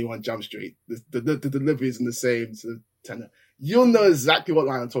 21 Jump Street. The delivery is in the same sort of tenor. You'll know exactly what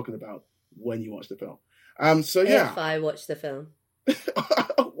line I'm talking about when you watch the film. So yeah. If I watch the film.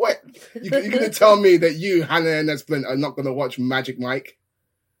 What? You're going to tell me that you, Hannah and Ned Splint, are not going to watch Magic Mike?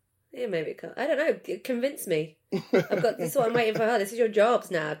 Yeah, maybe. I don't know. Convince me. I've got this is what I'm waiting for her. This is your jobs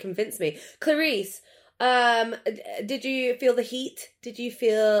now. Convince me. Clarice, did you feel the heat? Did you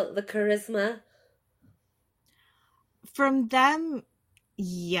feel the charisma? From them,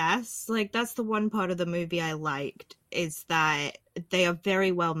 yes. Like, that's the one part of the movie I liked, is that they are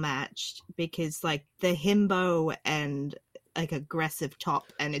very well matched, because, like, the himbo and, like, aggressive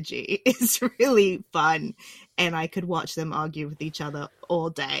top energy is really fun, and I could watch them argue with each other all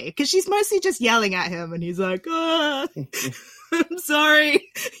day, because she's mostly just yelling at him, and he's like, "Ah, I'm sorry,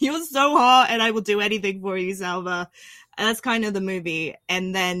 you're so hot, and I will do anything for you, Salma." And that's kind of the movie.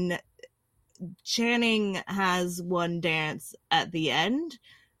 And then Channing has one dance at the end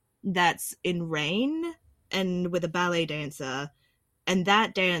that's in rain and with a ballet dancer, and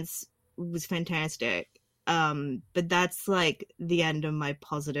that dance was fantastic. But that's like the end of my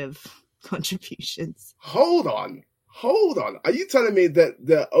positive contributions. Hold on. Are you telling me that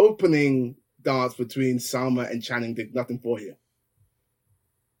the opening dance between Salma and Channing did nothing for you?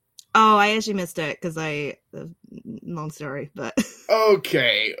 Oh, I actually missed it because long story, but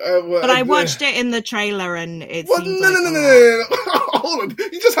okay. But I watched it in the trailer, and it seems no. Hold on.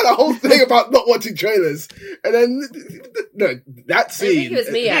 You just had a whole thing about not watching trailers, and then no, that scene. I think it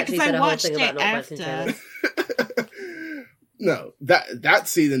was me actually said a a whole whole thing thing about not watching trailers. No, that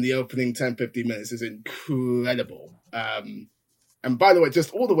scene in the opening 10-15 minutes is incredible. And by the way,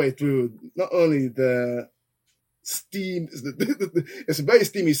 just all the way through, not only the steam, it's a very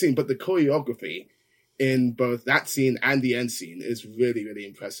steamy scene, but the choreography in both that scene and the end scene is really, really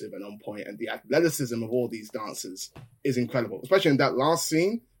impressive and on point. And the athleticism of all these dancers is incredible, especially in that last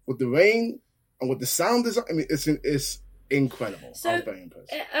scene with the rain and with the sound design. I mean, it's incredible. So, I was very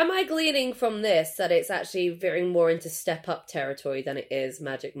impressed. Am I gleaning from this that it's actually veering more into Step Up territory than it is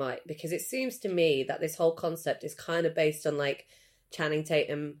Magic Mike? Because it seems to me that this whole concept is kind of based on like Channing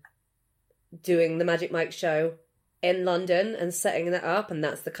Tatum doing the Magic Mike show in London and setting that up, and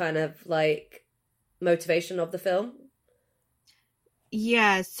that's the kind of like motivation of the film.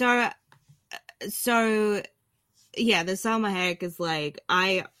 Yeah, so yeah, the Salma Hayek is like,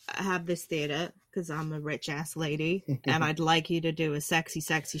 I have this theater because I'm a rich ass lady, and I'd like you to do a sexy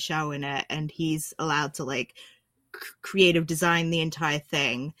show in it, and he's allowed to like creative design the entire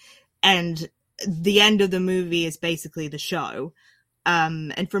thing, and the end of the movie is basically the show.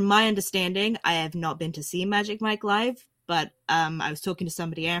 And from my understanding, I have not been to see Magic Mike live, but I was talking to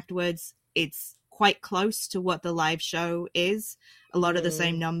somebody afterwards. It's quite close to what the live show is, a lot of the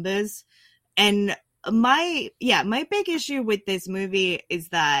same numbers. And my big issue with this movie is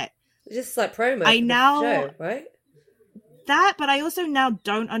that it's just like promo. I now show, right? That, but I also now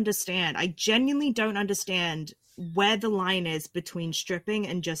don't understand. I genuinely don't understand where the line is between stripping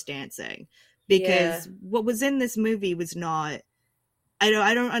and just dancing, because what was in this movie was not.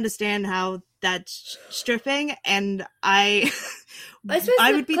 I don't understand how that's stripping, and I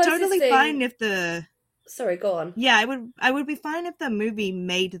would be totally fine if the. Sorry, go on. Yeah, I would be fine if the movie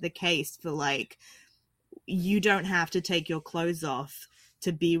made the case for like, you don't have to take your clothes off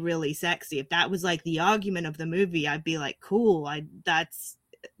to be really sexy. If that was like the argument of the movie, I'd be like, cool,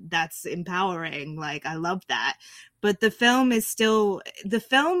 that's empowering. Like, I love that. But the film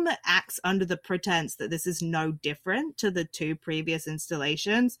acts under the pretense that this is no different to the two previous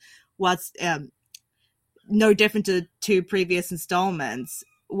installations, what's no different to the two previous installments,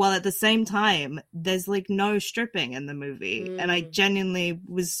 while at the same time there's like no stripping in the movie. And I genuinely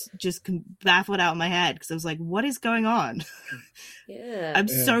was just baffled out of my head, because I was like, what is going on? I'm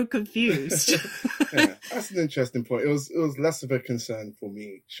so confused. Yeah, that's an interesting point. It was less of a concern for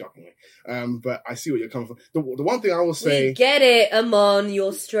me, shockingly, but I see what you're coming from. The one thing I will say, we get it, Amon,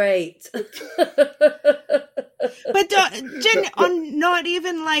 you're straight. But not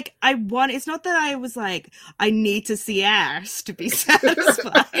even like it's not that I was like, I need to see ass to be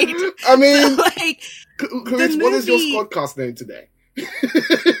satisfied. I mean, like, Clarice, what is your squadcast name today?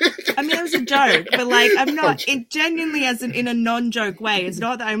 I mean, it was a joke, but like, I'm not it genuinely as in a non-joke way. It's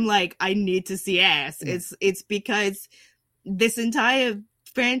not that I'm like, I need to see ass. It's because this entire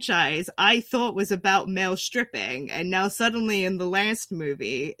franchise I thought was about male stripping, and now suddenly in the last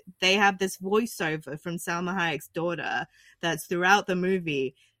movie they have this voiceover from Salma Hayek's daughter that's throughout the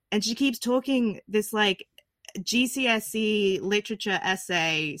movie, and she keeps talking this like GCSE literature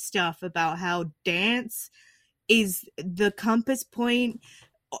essay stuff about how dance is the compass point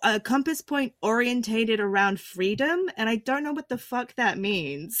orientated around freedom, and I don't know what the fuck that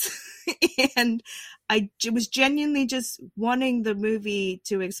means. And I was genuinely just wanting the movie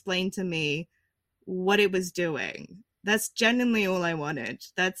to explain to me what it was doing. That's genuinely all I wanted.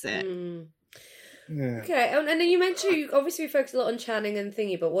 That's it. Yeah. Okay, and then you mentioned obviously we focused a lot on Channing and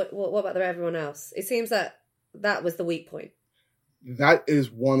Thingy, but what about everyone else? It seems that was the weak point. That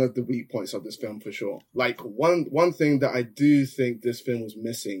is one of the weak points of this film for sure. Like one thing that I do think this film was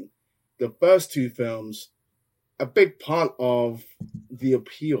missing, the first two films, a big part of the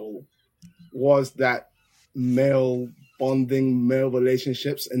appeal was that male bonding, male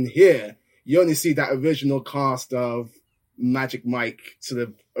relationships. And here you only see that original cast of Magic Mike sort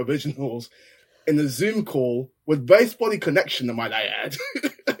of originals in a Zoom call with very spotty connection, I might add.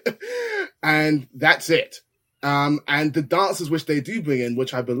 And that's it. And the dancers which they do bring in,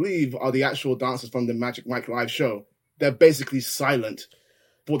 which I believe are the actual dancers from the Magic Mike live show, they're basically silent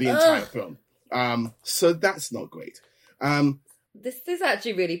for the entire film. So that's not great. This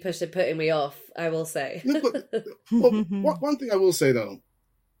actually really putting me off, I will say. One thing I will say though,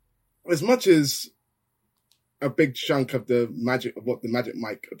 as much as a big chunk of what the Magic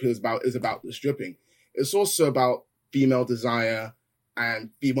Mike appeals about is about the stripping, it's also about female desire and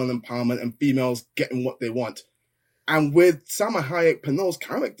female empowerment and females getting what they want. And with Salma Hayek Penel's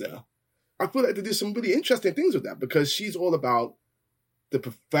character, I feel like they do some really interesting things with that, because she's all about the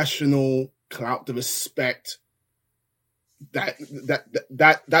professional clout, the respect. That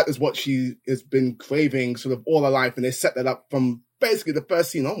is what she has been craving sort of all her life, and they set that up from basically the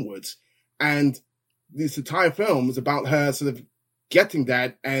first scene onwards. And this entire film is about her sort of getting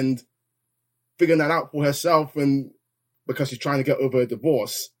that and figuring that out for herself, and because she's trying to get over a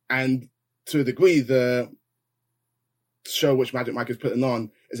divorce. And to a degree, the show which Magic Mike is putting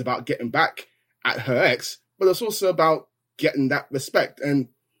on is about getting back at her ex, but it's also about getting that respect. And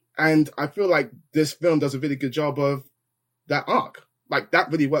I feel like this film does a really good job of that arc. Like,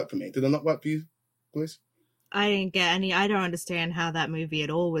 that really worked for me. Did it not work for you, please? I didn't get any. I don't understand how that movie at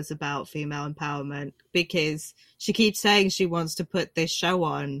all was about female empowerment, because she keeps saying she wants to put this show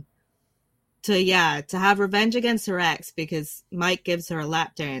on to have revenge against her ex, because Mike gives her a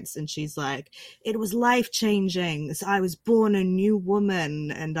lap dance and she's like, it was life-changing. I was born a new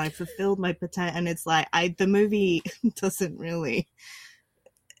woman and I fulfilled my potential. And it's like, the movie doesn't really,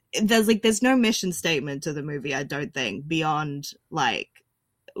 there's no mission statement to the movie, I don't think, beyond like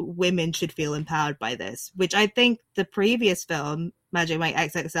women should feel empowered by this, which I think the previous film, Magic Mike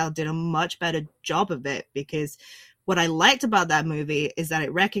XXL, did a much better job of it, because what I liked about that movie is that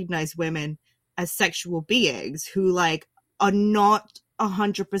it recognized women as sexual beings who like are not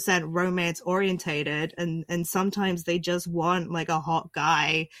 100% romance orientated, and sometimes they just want like a hot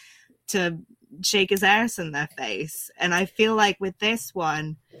guy to shake his ass in their face. And I feel like with this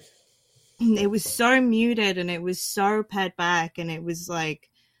one, it was so muted and it was so pared back, and it was like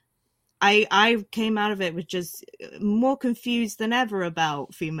I came out of it with just more confused than ever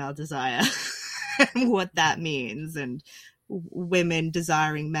about female desire and what that means, and women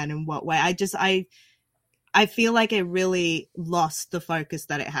desiring men in what way. I feel like it really lost the focus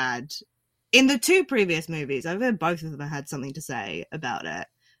that it had in the two previous movies. I've heard both of them had something to say about it,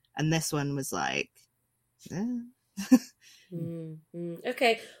 and this one was like,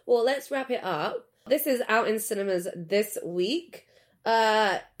 Okay, well, let's wrap it up. This is out in cinemas this week.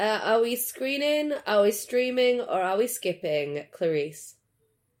 Are we screening, are we streaming, or are we skipping, Clarice?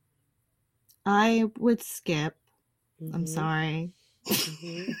 I would skip. I'm sorry.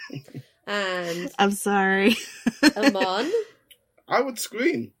 And I'm sorry. Amon? I would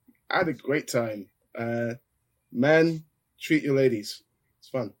screen. I had a great time. Men, treat your ladies. It's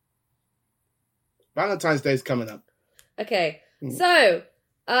fun. Valentine's Day is coming up. Okay, so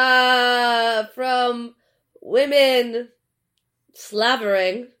from women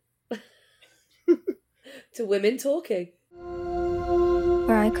slavering to women talking.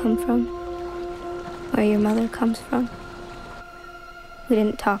 Where I come from, where your mother comes from, we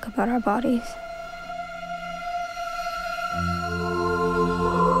didn't talk about our bodies.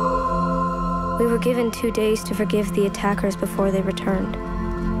 We were given 2 days to forgive the attackers before they returned.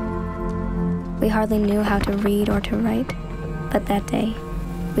 We hardly knew how to read or to write, but that day,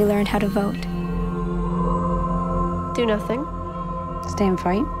 we learned how to vote. Do nothing. Stay and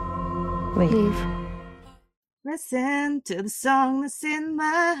fight. Leave. Listen to the song that's in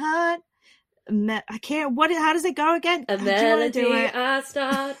my heart. I can't. How does it go again? A melody I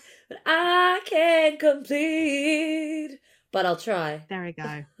start, but I can't complete. But I'll try. There we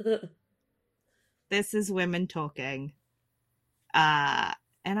go. This is women talking.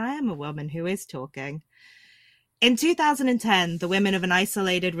 And I am a woman who is talking. In 2010, the women of an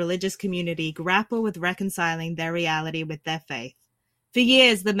isolated religious community grapple with reconciling their reality with their faith. For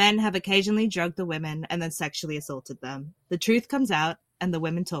years, the men have occasionally drugged the women and then sexually assaulted them. The truth comes out, and the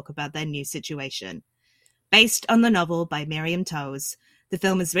women talk about their new situation. Based on the novel by Miriam Toews, the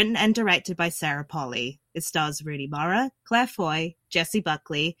film is written and directed by Sarah Polley. It stars Rooney Mara, Claire Foy, Jessie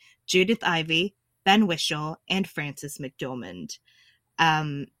Buckley, Judith Ivey, Ben Whishaw, and Frances McDormand.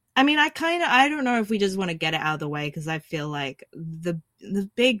 I mean, I don't know if we just want to get it out of the way, because I feel like the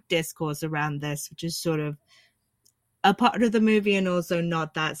big discourse around this, which is sort of a part of the movie and also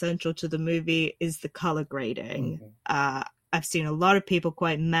not that central to the movie, is the color grading. Mm-hmm. I've seen a lot of people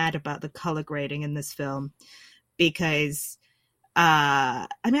quite mad about the color grading in this film because, I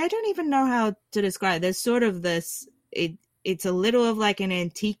mean, I don't even know how to describe it. There's sort of this, it's a little of like an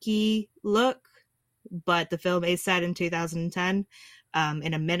antique-y look, but the film is set in 2010.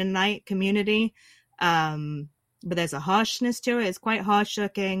 In a Mennonite community, but there's a harshness to it. It's quite harsh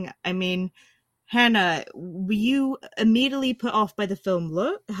looking. I mean, Hannah, were you immediately put off by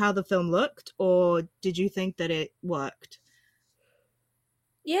how the film looked, or did you think that it worked?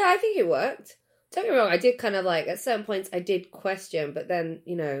 Yeah, I think it worked. Don't get me wrong, I did kind of like, at certain points I did question, but then,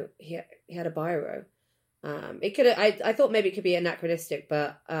 you know, he had a biro. I thought maybe it could be anachronistic,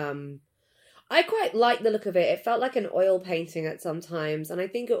 but I quite liked the look of it. It felt like an oil painting at some times. And I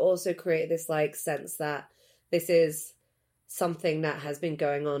think it also created this like sense that this is something that has been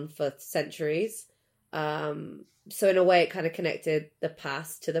going on for centuries. So in a way, it kind of connected the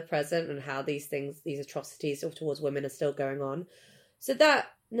past to the present and how these atrocities towards women are still going on. So that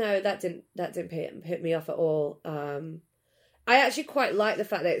didn't hit me off at all. I actually quite like the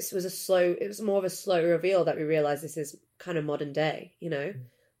fact that it was more of a slow reveal that we realized this is kind of modern day, you know?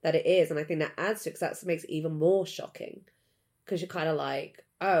 That it is, and I think that adds to it, because that makes it even more shocking, because you're kind of like,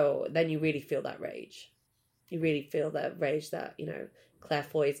 oh, then you really feel that rage. You really feel that rage that, you know, Claire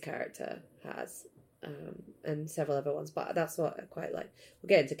Foy's character has, and several other ones, but that's what I quite like. We'll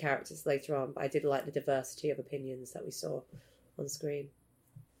get into characters later on, but I did like the diversity of opinions that we saw on screen.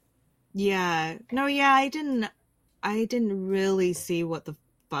 Yeah. No, yeah, I didn't really see what the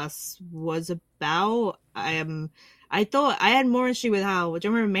fuss was about. I thought I had more issue with do you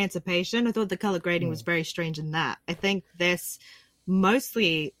remember Emancipation? I thought the color grading was very strange in that. I think this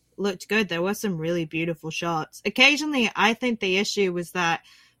mostly looked good. There were some really beautiful shots. Occasionally, I think the issue was that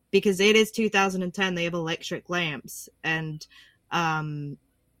because it is 2010, they have electric lamps, and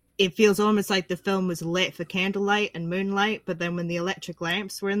it feels almost like the film was lit for candlelight and moonlight, but then when the electric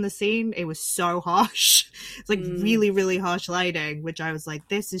lamps were in the scene, it was so harsh. It's like really, really harsh lighting, which I was like,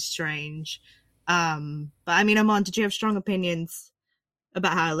 this is strange. But I mean, Aman, did you have strong opinions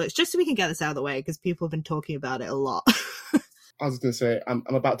about how it looks? Just so we can get this out of the way, because people have been talking about it a lot. I was going to say, I'm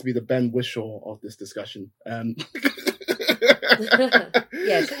about to be the Ben Whishaw of this discussion. Yeah,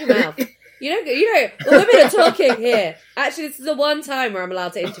 shut your mouth. You know, the women are talking here. Actually, this is the one time where I'm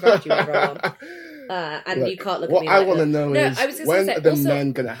allowed to interrupt you, everyone. And look, you can't look at me what I want to know is, when are the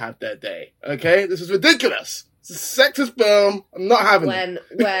men going to have their day? Okay? This is ridiculous. It's a sexist film. I'm not having it.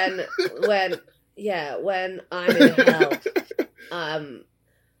 When I'm in hell.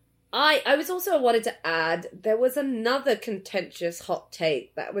 I was also wanted to add, there was another contentious hot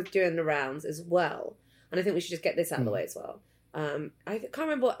take that was doing the rounds as well. And I think we should just get this out of the way as well. I can't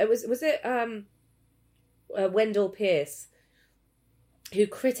remember what it was. Was it Wendell Pierce who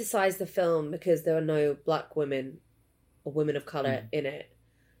criticised the film because there were no black women or women of colour in it?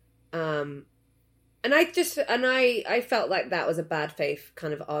 And I felt like that was a bad faith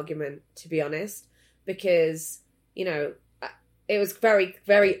kind of argument, to be honest, because, you know, it was very,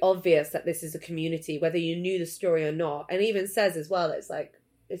 very obvious that this is a community, whether you knew the story or not. And it even says as well, it's like,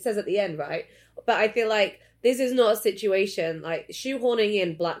 it says at the end, right? But I feel like this is not a situation like shoehorning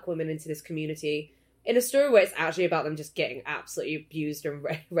in black women into this community in a story where it's actually about them just getting absolutely abused and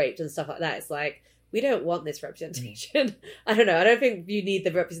raped and stuff like that. It's like, we don't want this representation. I don't know. I don't think you need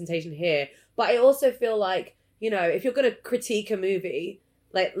the representation here. But I also feel like, you know, if you're going to critique a movie,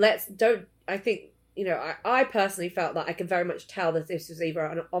 like, I think, you know, I personally felt that I could very much tell that this was either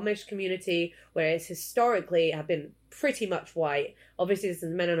an Amish community, whereas historically have been pretty much white. Obviously, this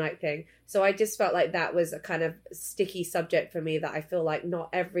is a Mennonite thing. So I just felt like that was a kind of sticky subject for me, that I feel like not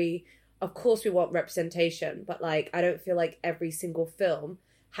every... Of course we want representation, but like I don't feel like every single film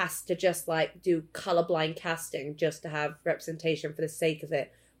has to just like do colorblind casting just to have representation for the sake of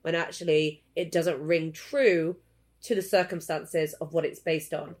it, when actually it doesn't ring true to the circumstances of what it's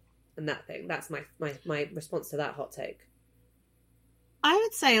based on. And that thing, that's my response to that hot take. I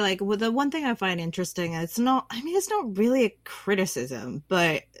would say, like, well, the one thing I find interesting, it's not really a criticism,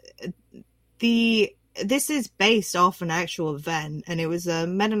 but this is based off an actual event, and it was a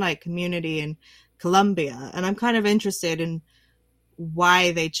Mennonite community in Colombia, and I'm kind of interested in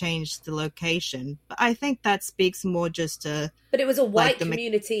why they changed the location. But I think that speaks more just to... But it was a white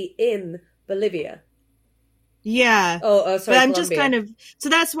community in Bolivia. Yeah. Oh, sorry, but I'm Colombia. just kind of... So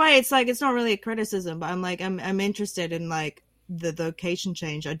that's why it's like, it's not really a criticism, but I'm like, I'm interested in, like, the location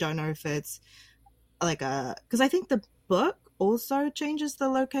change. I don't know if it's like a... Because I think the book also changes the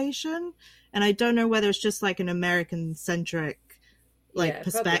location, and I don't know whether it's just like an American-centric like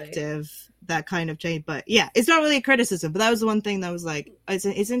perspective probably. That kind of change. But yeah, it's not really a criticism, but that was the one thing that was like, it's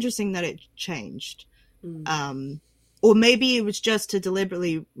interesting that it changed. Or maybe it was just to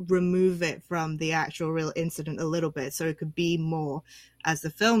deliberately remove it from the actual real incident a little bit, so it could be more, as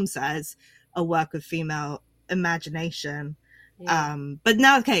the film says, a work of female imagination. Yeah. But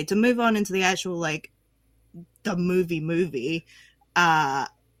now, okay, to move on into the actual, like, the movie,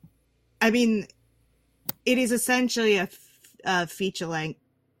 I mean, it is essentially a feature-length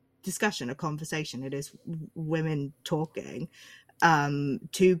discussion, a conversation. It is women talking.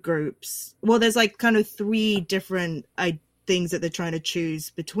 Two groups. Well, there's like kind of three different things that they're trying to choose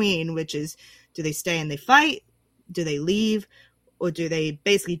between, which is, do they stay and they fight? Do they leave? Or do they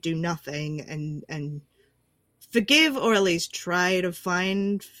basically do nothing and forgive, or at least try to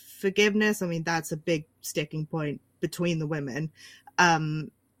find forgiveness? I mean, that's a big sticking point between the women.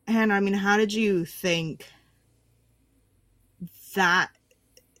 Hannah, I mean, how did you think that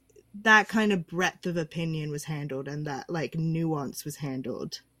kind of breadth of opinion was handled, and that like nuance was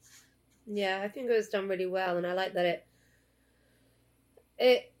handled? Yeah, I think it was done really well, and I like that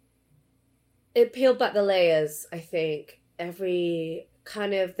it peeled back the layers. I think every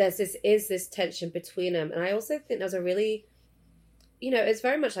kind of there's this tension between them, and I also think there's a really, you know, it's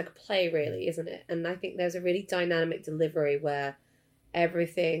very much like a play, really, isn't it? And I think there's a really dynamic delivery where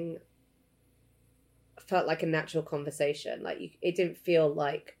everything felt like a natural conversation. Like it didn't feel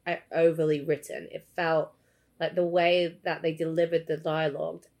like overly written. It felt like the way that they delivered the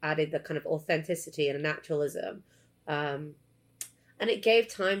dialogue added the kind of authenticity and naturalism, and it gave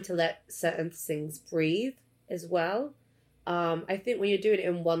time to let certain things breathe as well. I think when you're doing it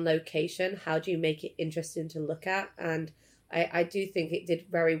in one location, how do you make it interesting to look at? And I do think it did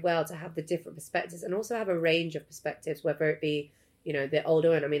very well to have the different perspectives, and also have a range of perspectives, whether it be, you know, the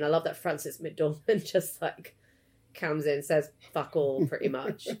older one. I mean, I love that Frances McDormand just like comes in, says fuck all pretty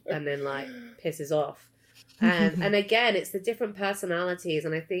much, and then like pisses off. And again, it's the different personalities,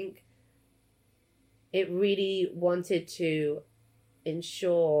 and I think it really wanted to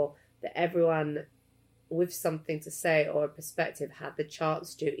ensure that everyone with something to say or a perspective had the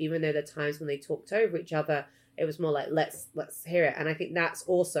chance to, even though the times when they talked over each other, it was more like, let's hear it. And I think that's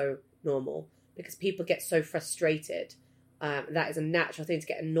also normal, because people get so frustrated. That is a natural thing to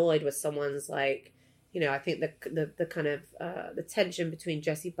get annoyed with someone's like, you know, I think the kind of the tension between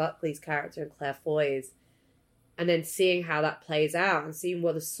Jessie Buckley's character and Claire Foy's, and then seeing how that plays out and seeing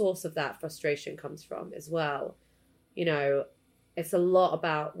where the source of that frustration comes from as well. You know, it's a lot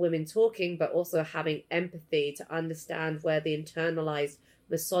about women talking, but also having empathy to understand where the internalized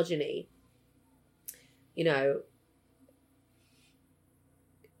misogyny, you know,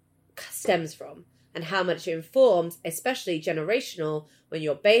 stems from, and how much it informs, especially generational, when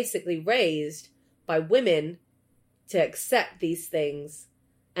you're basically raised by women to accept these things,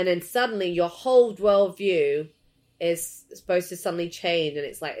 and then suddenly your whole worldview is supposed to suddenly change, and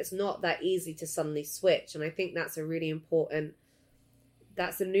it's like, it's not that easy to suddenly switch. And I think that's a really important,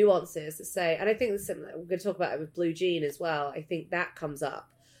 that's the nuances to say. And I think we're going to talk about it with Blue Jean as well. I think that comes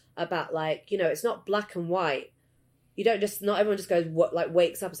up about, like, you know, it's not black and white. You don't just, not everyone just goes, what, like,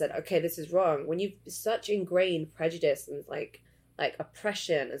 wakes up and said, okay, this is wrong. When you've such ingrained prejudice and like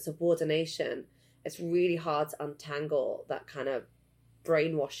oppression and subordination, it's really hard to untangle that kind of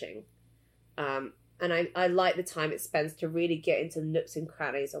brainwashing. And I like the time it spends to really get into nooks and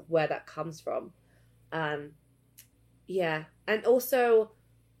crannies of where that comes from. Yeah. And also,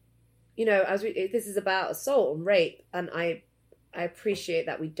 you know, this is about assault and rape, and I appreciate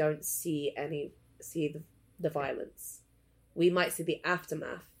that we don't see any see the violence. We might see the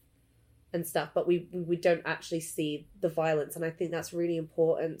aftermath and stuff, but we don't actually see the violence. And I think that's really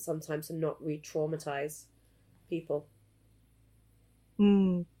important sometimes to not re-traumatize people.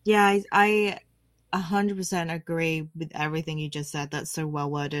 Yeah, I 100% agree with everything you just said. That's so well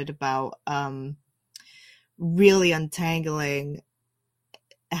worded about really untangling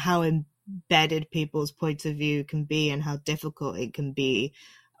how embedded people's points of view can be and how difficult it can be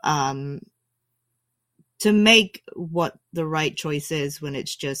to make what the right choice is when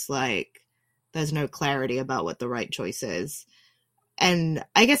it's just like there's no clarity about what the right choice is. And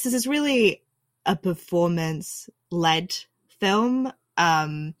I guess this is really a performance-led film.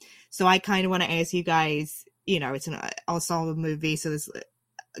 So I kind of want to ask you guys, you know, it's an ensemble movie, so there's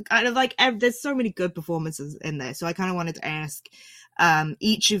kind of like there's so many good performances in there. So I kind of wanted to ask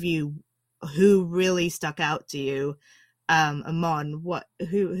each of you who really stuck out to you. Amon,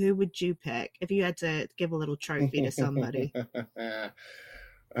 who would you pick if you had to give a little trophy to somebody?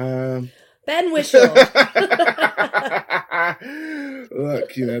 Ben Whishaw.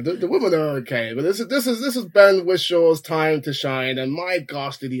 Look, you know, the women are okay, but this is Ben Wishaw's time to shine, and my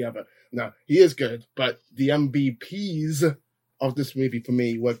gosh, did he ever? No, he is good, but the MVPs of this movie for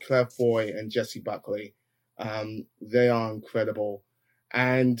me were Claire Foy and Jessie Buckley. They are incredible,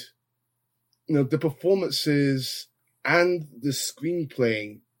 and you know the performances and the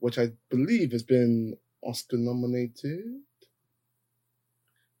screenplay, which I believe has been Oscar nominated.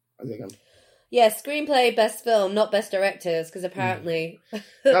 I think yeah, screenplay, best film, not best directors, because apparently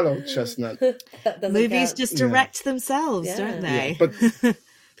that old chestnut. Movies just direct themselves, don't they? Yeah, but the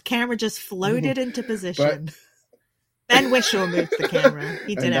camera just floated into position. Ben Whishaw moved the camera.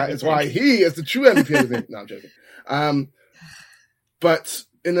 He did everything. That is why he is the true MVP of the thing. No, I'm joking. But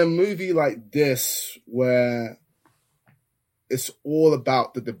in a movie like this, where it's all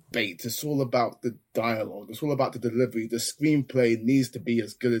about the debate, it's all about the dialogue, it's all about the delivery, the screenplay needs to be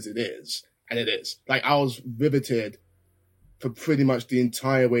as good as it is. And it is. Like, I was riveted for pretty much the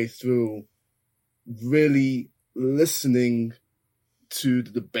entire way through, really listening to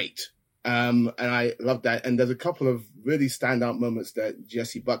the debate. And I love that. And there's a couple of really standout moments that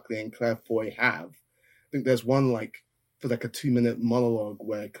Jessie Buckley and Claire Foy have. I think there's one, like, for like a 2-minute monologue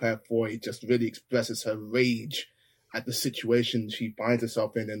where Claire Foy just really expresses her rage at the situation she finds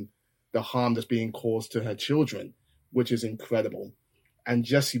herself in and the harm that's being caused to her children, which is incredible. And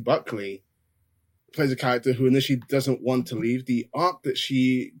Jessie Buckley plays a character who initially doesn't want to leave. The arc that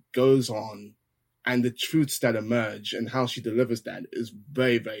she goes on and the truths that emerge and how she delivers that is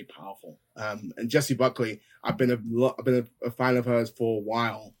very, very powerful. And Jessie Buckley, I've been a fan of hers for a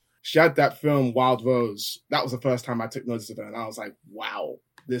while. She had that film Wild Rose. That was the first time I took notice of her, and I was like, wow,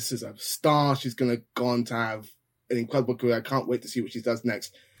 this is a star. She's going to go on to have an incredible career. I can't wait to see what she does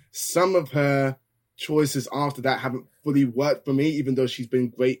next. Some of her choices after that haven't fully worked for me, even though she's been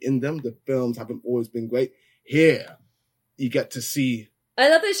great in them. The films haven't always been great. Here, you get to see. I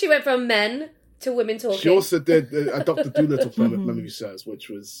love that she went from men to women talking. She also did a Dr. Dolittle film, if memory serves, which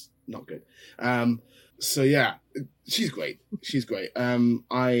was not good. So yeah, she's great. She's great. For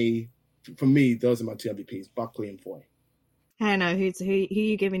me, those are my two MVPs, Buckley and Foy. I don't know, who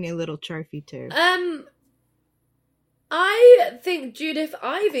you giving your little trophy to? I think Judith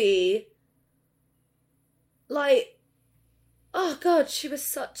Ivey, like, oh god, she was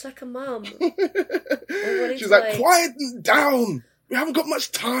such like a mum. She's like, quiet down. We haven't got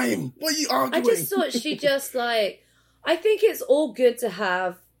much time. What are you arguing? I just thought she just like, I think it's all good to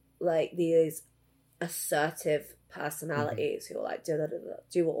have like these assertive personalities who are like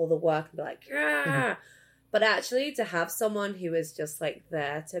do all the work and be like, yeah. But actually to have someone who is just like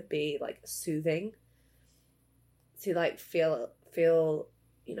there to be like soothing, to like feel,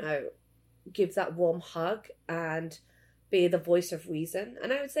 you know, give that warm hug and be the voice of reason.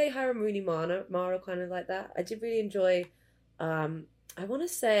 And I would say her and Rooney Mara kind of like that. I did really enjoy, I want to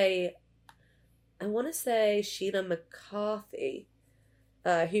say Sheila McCarthy,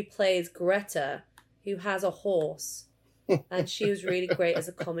 who plays Greta, who has a horse. And she was really great as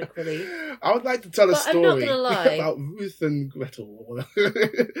a comic relief. I would like to tell a story I'm not gonna lie. about Ruth and Gretel. Or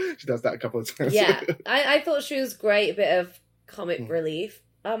she does that a couple of times. Yeah, I thought she was great, a bit of comic relief.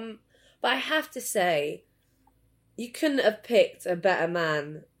 But I have to say, you couldn't have picked a better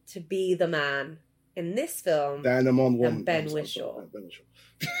man to be the man in this film than Ben Whishaw.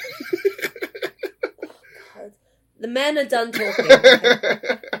 The men are done talking.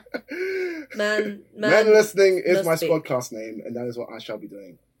 Man Listening is my podcast name, and that is what I shall be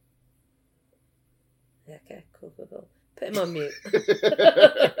doing. Yeah, okay, cool. Put him on mute.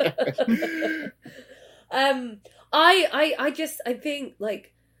 I think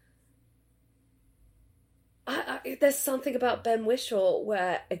like There's something about Ben Whishaw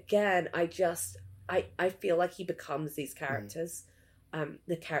where, again, I feel like he becomes these characters.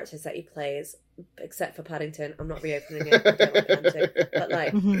 The characters that he plays, except for Paddington. I'm not reopening it. I don't like Paddington. But,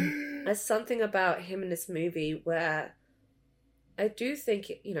 like, there's something about him in this movie where I do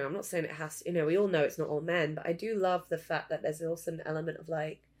think, you know, I'm not saying it has to, you know, we all know it's not all men, but I do love the fact that there's also an element of,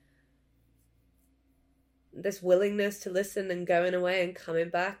 like, this willingness to listen and going away and coming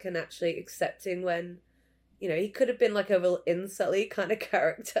back and actually accepting when, you know, he could have been like a real insulty kind of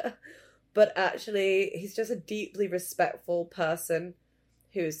character, but actually he's just a deeply respectful person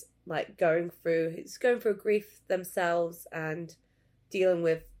who's like going through grief themselves and dealing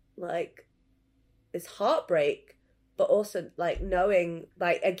with like this heartbreak, but also like knowing,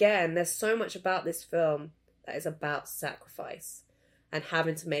 like, again, there's so much about this film that is about sacrifice and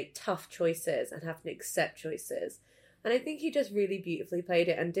having to make tough choices and having to accept choices. And I think he just really beautifully played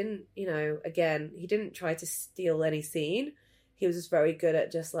it and didn't, you know, again, he didn't try to steal any scene. He was just very good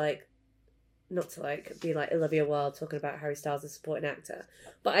at just like, not to like be like Olivia Wilde talking about Harry Styles as a supporting actor.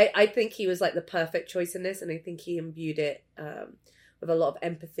 But I think he was like the perfect choice in this, and I think he imbued it with a lot of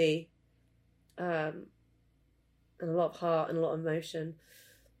empathy and a lot of heart and a lot of emotion.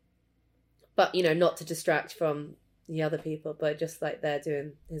 But, you know, not to distract from the other people, but just like they're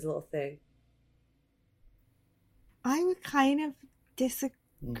doing his little thing. I would kind of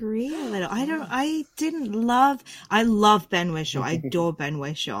disagree a little. I love Ben Whishaw. I adore Ben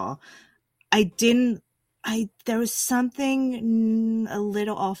Whishaw. There was something a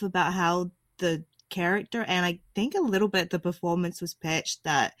little off about how the character, and I think a little bit the performance was pitched,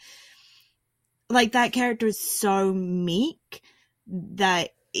 that like that character is so meek that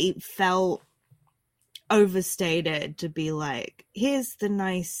it felt overstated to be like, here's the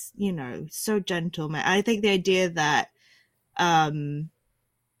nice, you know, so gentle man. I think the idea that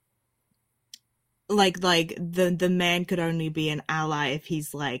like the man could only be an ally if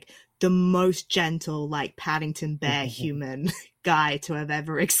he's like the most gentle, like Paddington Bear human guy to have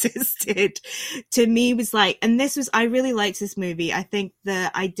ever existed, to me was like, and this was, I really liked this movie. I think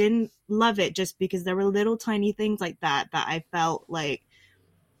that I didn't love it just because there were little tiny things like that I felt like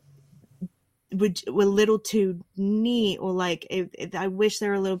were a little too neat, or like I wish they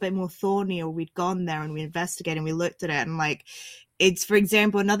were a little bit more thorny, or we'd gone there and we investigated and we looked at it, and like it's, for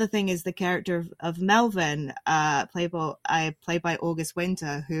example, another thing is the character of Melvin, played by August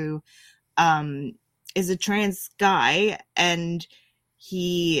Winter, who is a trans guy, and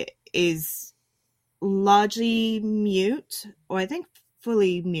he is largely mute, or I think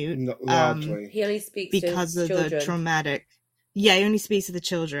fully mute. Not largely. He only speaks because to of children. The traumatic. Yeah, he only speaks to the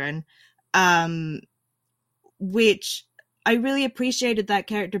children. Which I really appreciated that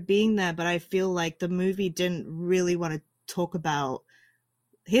character being there, but I feel like the movie didn't really want to talk about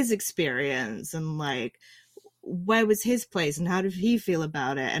his experience and like where was his place and how did he feel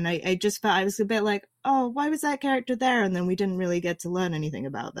about it. And I just felt I was a bit like, oh, why was that character there? And then we didn't really get to learn anything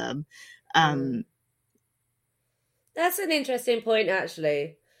about them. That's an interesting point,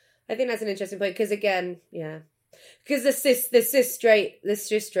 actually. I think that's an interesting point because, again, yeah, because the cis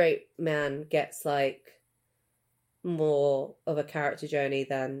straight man gets like more of a character journey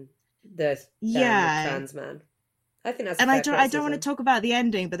than the trans man. I think that's, and I don't want to talk about the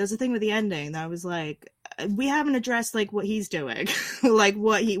ending, but there's a thing with the ending that I was like, we haven't addressed like what he's doing, like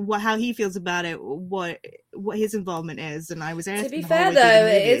how he feels about it, what his involvement is, and I was asking. To be fair, though,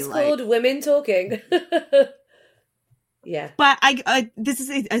 it's called Women Talking. Yeah, but this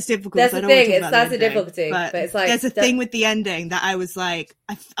is as difficult. That's the thing. That's a difficulty. But it's like there's a thing with the ending that I was like,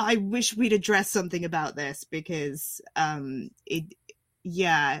 I wish we'd address something about this because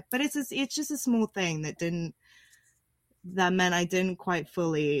yeah. But it's just a small thing that meant I didn't quite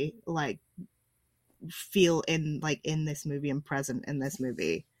fully like feel in this movie and present in this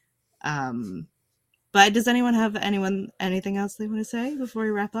movie. But does anyone have anything else they want to say before we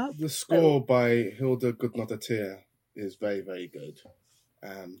wrap up? The score by Hilda Gudnadottir is very, very good.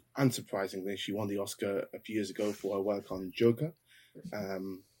 Unsurprisingly, she won the Oscar a few years ago for her work on Joker.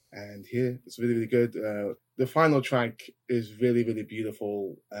 And here, it's really, really good. The final track is really, really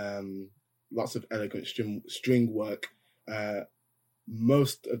beautiful. Lots of elegant string work.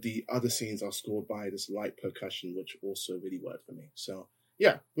 Most of the other scenes are scored by this light percussion, which also really worked for me. So,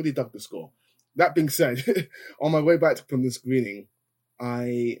 yeah, really dug the score. That being said, on my way back from the screening,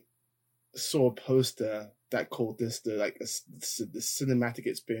 I saw a poster that called this the cinematic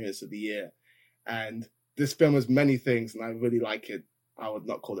experience of the year. And this film has many things, and I really like it. I would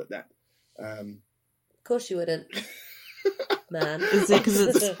not call it that. Of course you wouldn't. Man. Is it because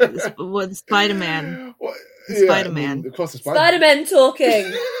it's what Spider-Man? Well, Spider-Man. I mean, of course, Spider-Man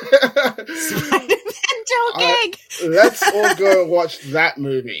talking. Spider-Man talking. Let's all go and watch that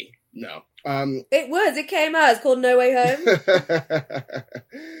movie. No. It came out. It's called No Way Home.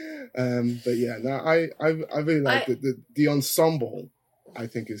 But yeah, no, I really like the ensemble. I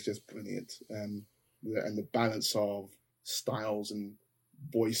think is just brilliant. And the balance of styles and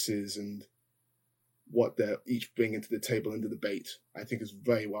voices and what they're each bringing to the table in the debate, I think is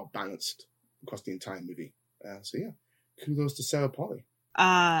very well balanced across the entire movie. So yeah, kudos to Sarah Polley.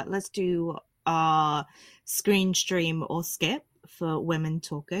 Let's do our screen stream or skip for women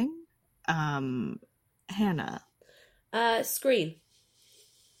talking. Hannah. Screen.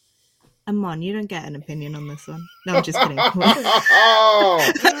 Amon, you don't get an opinion on this one. No, I'm just kidding. Wow.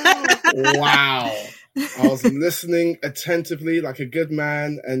 I was listening attentively like a good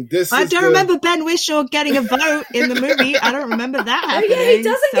man, and I don't remember Ben Whishaw getting a vote in the movie. I don't remember that happening. Oh yeah, he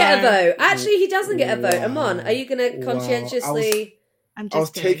doesn't get a vote. Actually, he doesn't get a vote. Amon, are you going to conscientiously... I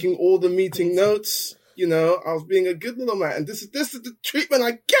was taking all the meeting notes, I was being a good little man, and this is the treatment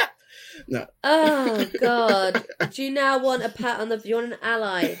I get. No. Oh, God. Do you now want a pat on the... Do you want an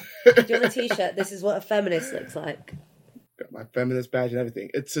ally? Do you want a t-shirt? This is what a feminist looks like. Got my feminist badge and everything.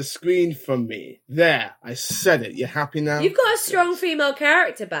 It's a screen from me. There, I said it. You happy now? You've got a strong female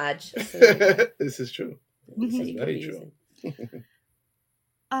character badge. This is true. This is very true.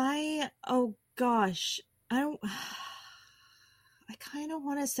 Oh gosh, I kind of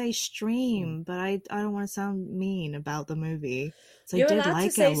want to say stream, but I don't want to sound mean about the movie. So You're I did allowed like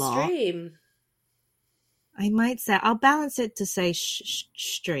to say it a lot. stream. I might say I'll balance it to say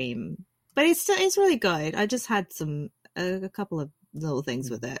stream, but it's really good. I just had a couple of little things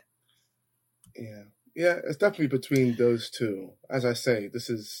with it. Yeah, it's definitely between those two. As I say, this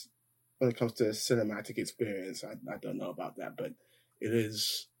is when it comes to cinematic experience. I don't know about that, but it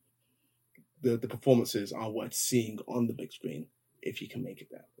is the performances are worth seeing on the big screen if you can make it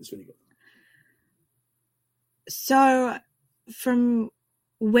there. It's really good. So, from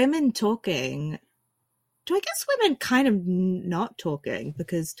women talking, do I guess women kind of not talking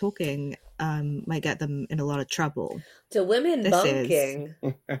because talking might get them in a lot of trouble? To women bunking.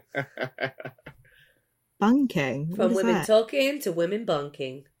 Bunking? From women talking to women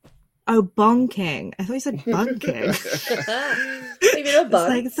bunking. Oh, bonking. I thought you said bunking. Maybe not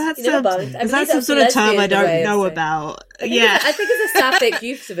bunk. Is that some sort of term I don't know about? I think it's a sapphic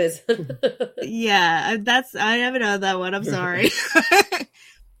euphemism. Yeah, I never know that one. I'm sorry.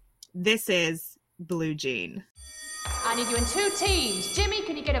 This is Blue Jean. I need you in 2 teams. Jimmy,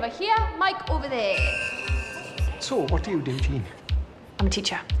 can you get over here? Mike, over there. So, what do you do, Jean? I'm a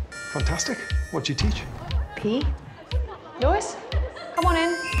teacher. Fantastic. What do you teach? P. Lois, come on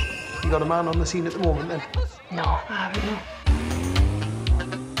in. You got a man on the scene at the moment, then? No, I haven't, no.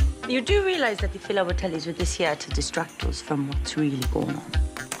 You do realise that they fill our tellies with this here to distract us from what's really going on?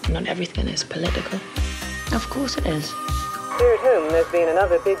 Not everything is political. Of course it is. Here at home, there's been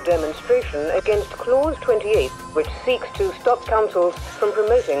another big demonstration against Clause 28, which seeks to stop councils from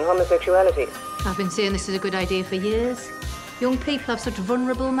promoting homosexuality. I've been saying this is a good idea for years. Young people have such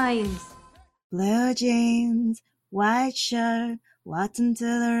vulnerable minds. Blue jeans, white shirt, what's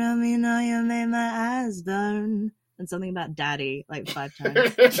until the room, you know you made my eyes burn. And something about daddy, like 5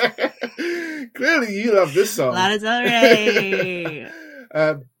 times. Clearly you love this song. Lana Del Rey.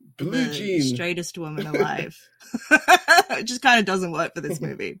 Blue Jean. Straightest woman alive. It just kind of doesn't work for this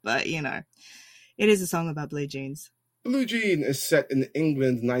movie, but it is a song about blue jeans. Blue Jean is set in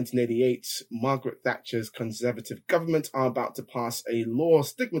England 1988. Margaret Thatcher's Conservative government are about to pass a law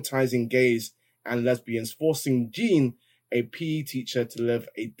stigmatizing gays and lesbians, forcing Jean, a PE teacher, to live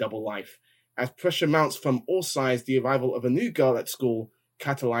a double life. As pressure mounts from all sides, the arrival of a new girl at school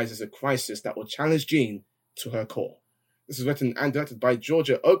catalyzes a crisis that will challenge Jean to her core. This is written and directed by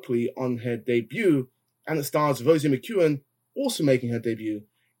Georgia Oakley on her debut, and it stars Rosie McEwen, also making her debut,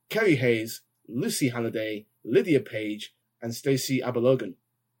 Kerry Hayes, Lucy Halliday, Lydia Page, and Stacey Abalogan.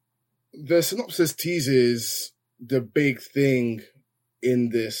 The synopsis teases the big thing in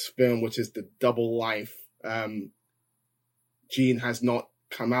this film, which is the double life. Jean has not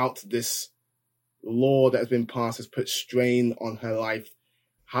come out. This law that has been passed has put strain on her life.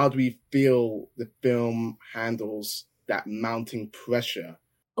 How do we feel the film handles that mounting pressure?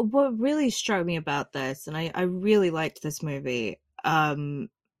 What really struck me about this, and I really liked this movie,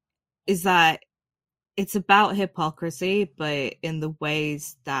 is that it's about hypocrisy, but in the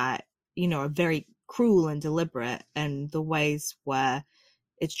ways that, are very cruel and deliberate, and the ways where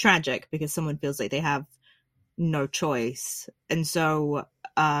it's tragic because someone feels like they have no choice. And so,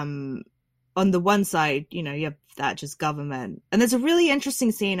 on the one side, you have Thatcher's government. And there's a really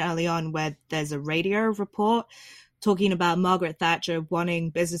interesting scene early on where there's a radio report talking about Margaret Thatcher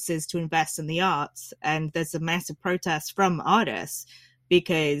wanting businesses to invest in the arts. And there's a massive protest from artists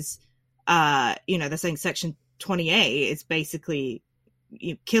because, they're saying Section 28 is basically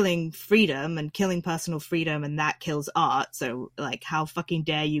killing freedom and killing personal freedom, and that kills art. So, like, how fucking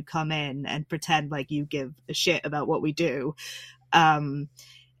dare you come in and pretend like you give a shit about what we do? And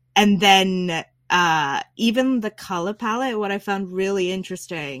then even the color palette, what I found really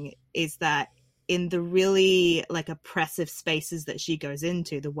interesting is that in the really like oppressive spaces that she goes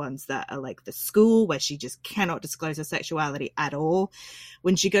into, the ones that are like the school where she just cannot disclose her sexuality at all,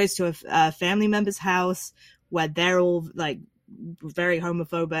 when she goes to a family member's house where they're all like very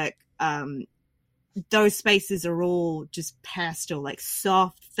homophobic, those spaces are all just pastel, like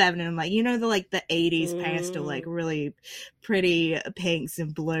soft, feminine, like, the 80s pastel, like really pretty pinks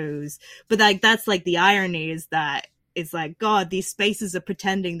and blues. But like, that's like the irony is that it's like, God, these spaces are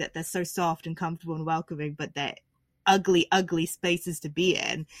pretending that they're so soft and comfortable and welcoming, but they're ugly, ugly spaces to be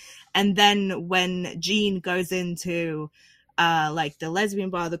in. And then when Jean goes into like the lesbian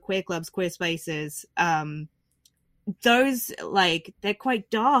bar, the queer clubs, queer spaces, those, like, they're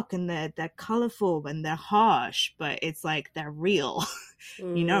quite dark and they're colorful and they're harsh, but it's like they're real,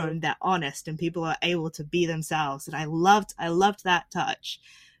 and they're honest and people are able to be themselves. And I loved that touch.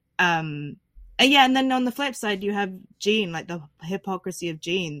 And then on the flip side, you have Jean, like the hypocrisy of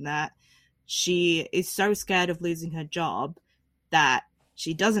Jean, that she is so scared of losing her job that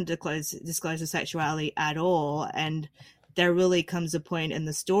she doesn't disclose her sexuality at all. And there really comes a point in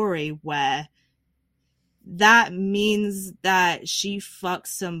the story where that means that she fucks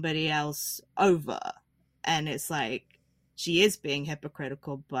somebody else over. And it's like, she is being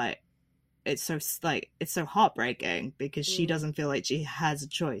hypocritical, but it's so heartbreaking because she doesn't feel like she has a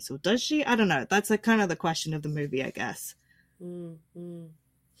choice. Or does she? I don't know. That's kind of the question of the movie, I guess. Mm-hmm.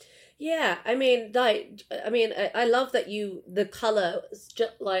 Yeah, I love that the color,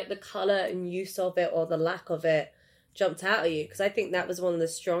 like the color and use of it or the lack of it jumped out at you, because I think that was one of the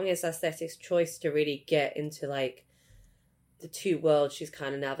strongest aesthetics choice to really get into like the two worlds she's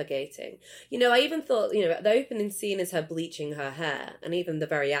kind of navigating. I even thought, the opening scene is her bleaching her hair, and even the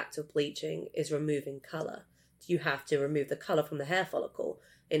very act of bleaching is removing color. You have to remove the color from the hair follicle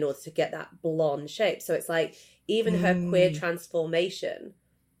in order to get that blonde shape. So it's like even her queer transformation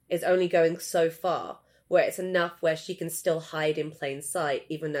is only going so far, where it's enough where she can still hide in plain sight,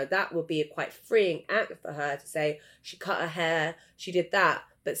 even though that would be a quite freeing act for her to say she cut her hair, she did that,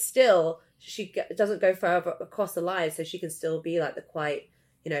 but still she doesn't go further across the line, so she can still be like the quite,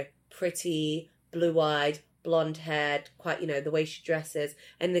 pretty, blue-eyed, blonde-haired, quite, the way she dresses.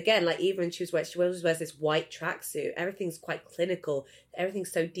 And again, like even when she always wears this white tracksuit, everything's quite clinical,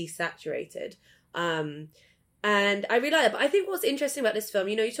 everything's so desaturated. And I really like that. But I think what's interesting about this film,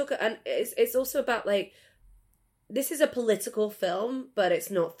 you talk, and it's also about like, this is a political film, but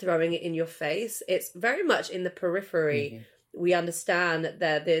it's not throwing it in your face. It's very much in the periphery. Mm-hmm. We understand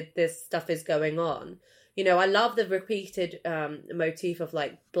that this stuff is going on. I love the repeated motif of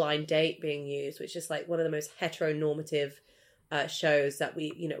like Blind Date being used, which is like one of the most heteronormative shows that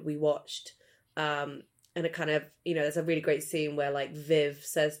we watched. And it kind of, there's a really great scene where like Viv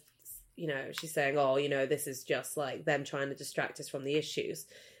says, she's saying, oh, this is just like them trying to distract us from the issues.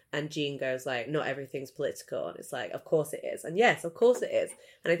 And Jean goes like, not everything's political. And it's like, of course it is. And yes, of course it is.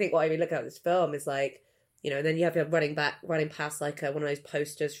 And I think what I really look at this film is like, and then you have your running past like one of those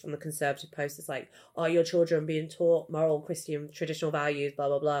posters from the Conservative posters, like, are your children being taught moral Christian traditional values, blah,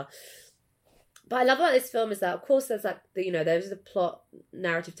 blah, blah. But I love about this film is that, of course, there's like, there's the plot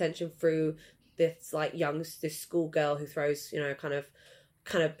narrative tension through this like this schoolgirl who throws, kind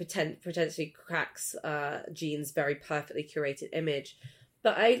of potentially cracks Jean's very perfectly curated image.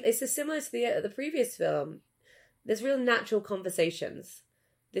 But it's similar to the previous film. There's real natural conversations.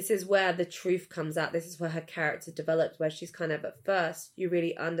 This is where the truth comes out. This is where her character develops, where she's kind of, at first, you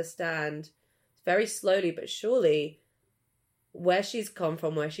really understand very slowly but surely where she's come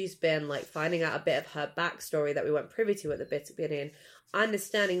from, where she's been, like finding out a bit of her backstory that we weren't privy to at the beginning,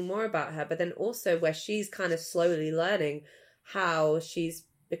 understanding more about her, but then also where she's kind of slowly learning how she's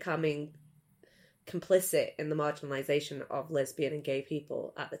becoming complicit in the marginalization of lesbian and gay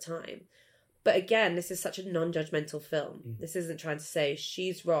people at the time. But again, this is such a non-judgmental film. This isn't trying to say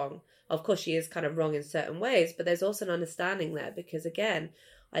she's wrong. Of course, she is kind of wrong in certain ways, but there's also an understanding there because, again,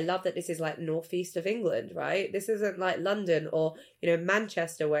 I love that this is like northeast of England, right? This isn't like London or,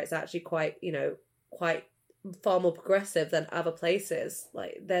 Manchester, where it's actually quite far more progressive than other places.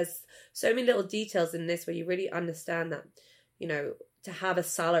 Like, there's so many little details in this where you really understand that, to have a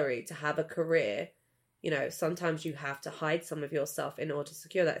salary, to have a career, sometimes you have to hide some of yourself in order to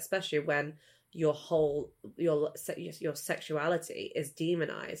secure that, especially when your sexuality is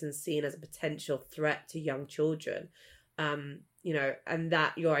demonized and seen as a potential threat to young children, and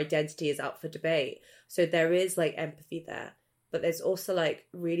that your identity is up for debate. So there is like empathy there, but there's also like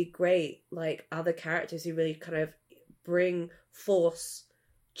really great like other characters who really kind of force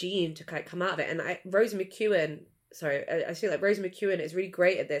Jean to kind of come out of it. And Rosie McEwen is really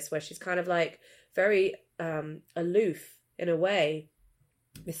great at this, where she's kind of like very aloof in a way,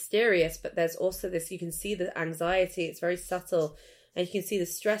 mysterious, but there's also this, you can see the anxiety, it's very subtle, and you can see the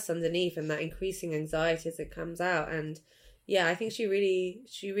stress underneath and that increasing anxiety as it comes out. And yeah, I think she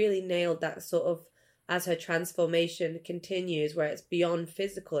really nailed that sort of, as her transformation continues, where it's beyond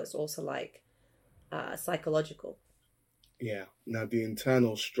physical, it's also like psychological. Yeah. Now the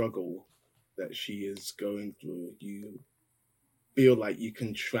internal struggle that she is going through, you feel like you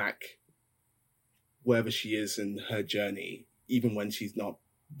can track wherever she is in her journey, even when she's not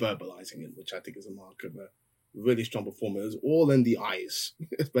verbalizing it, which I think is a mark of a really strong performer. It was all in the eyes,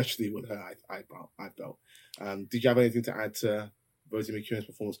 especially with her, I felt. Did you have anything to add to Rosie McEwen's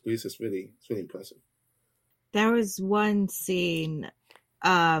performance, please? It's really impressive. There was one scene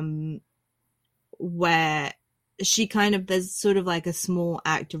where she there's sort of like a small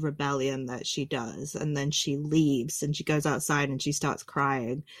act of rebellion that she does, and then she leaves and she goes outside and she starts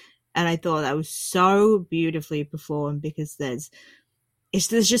crying. And I thought that was so beautifully performed, because there's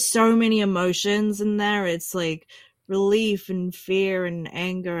just so many emotions in there. It's like relief and fear and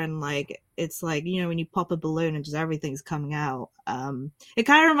anger, and like it's like, when you pop a balloon and just everything's coming out. It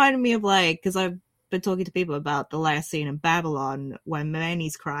kind of reminded me of because I've been talking to people about the last scene in Babylon when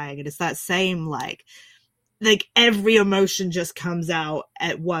Manny's crying, and it's that same like every emotion just comes out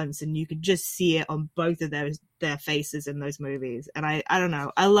at once, and you can just see it on both of their faces in those movies. And I don't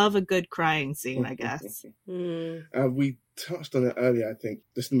know, I love a good crying scene, I guess. We touched on it earlier. I think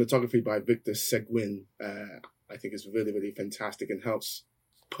the cinematography by Victor Seguin, I think is really, really fantastic and helps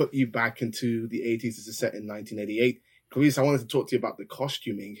put you back into the 80s as a set in 1988. Clarice, I wanted to talk to you about the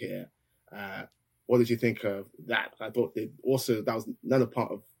costuming here. What did you think of that? I thought that was another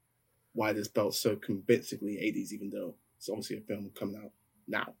part of why this felt so convincingly 80s, even though it's obviously a film coming out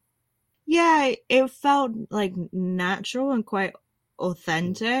now. Yeah, it felt like natural and quite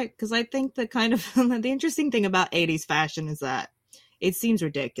authentic, because I think the kind of the interesting thing about 80s fashion is that it seems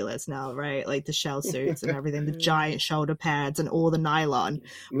ridiculous now, right? Like the shell suits and everything, the giant shoulder pads and all the nylon.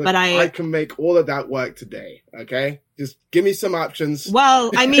 Look, but I can make all of that work today, okay? Just give me some options.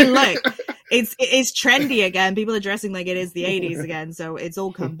 Well, I mean, look, it's trendy again. People are dressing like it is the 80s again, so it's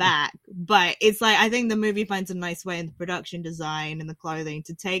all come back. But it's like, I think the movie finds a nice way in the production design and the clothing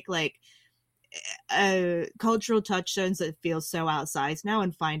to take like cultural touchstones that feel so outsized now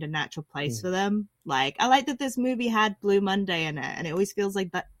and find a natural place for them. Like, I like that this movie had Blue Monday in it, and it always feels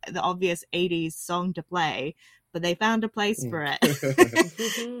like the obvious 80s song to play, but they found a place for it.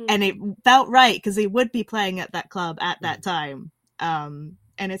 And it felt right, because they would be playing at that club at that time. And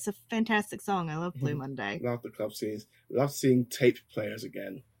it's a fantastic song. I love Blue Monday. Love the club scenes. Love seeing tape players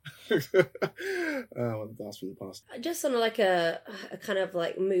again. One of the blast from the past. Just on like a kind of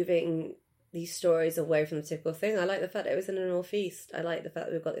like moving these stories away from the typical thing. I like the fact that it was in the Northeast. I like the fact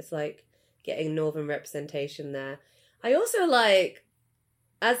that we've got this like getting northern representation there. I also like,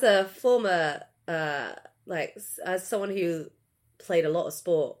 as a former as someone who played a lot of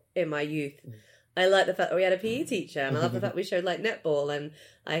sport in my youth, I like the fact that we had a PE teacher, and I love the fact we showed like netball and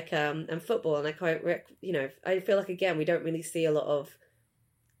like and football, and I feel like again we don't really see a lot of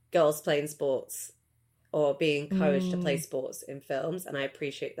girls playing sports or being encouraged to play sports in films, and I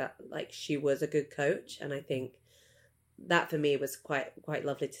appreciate that. Like, she was a good coach, and I think that for me was quite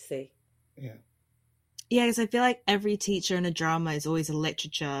lovely to see. Yeah. Yeah, because I feel like every teacher in a drama is always a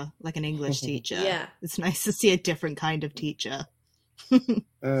literature, like an English teacher. Yeah. It's nice to see a different kind of teacher.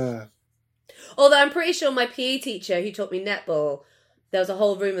 Although I'm pretty sure my PE teacher who taught me netball, there was a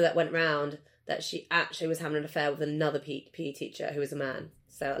whole rumour that went round that she actually was having an affair with another PE teacher who was a man.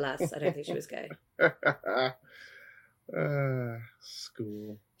 So alas, I don't think she was gay.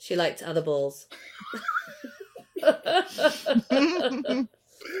 School. She liked other balls.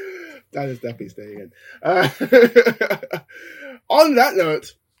 That is definitely staying in. On that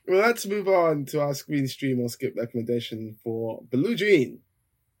note, let's move on to our screen stream or skip recommendation for Blue Jean.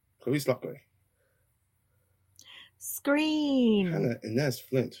 Clarice Lockley. Screen. Hannah Inez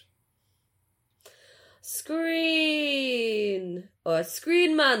Flint. Screen. Or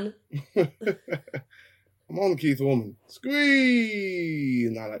Screen Man. I'm on Keith Orman.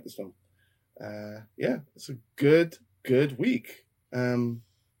 Screen. I like this film. Yeah, it's a good week.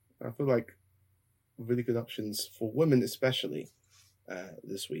 I feel like really good options for women, especially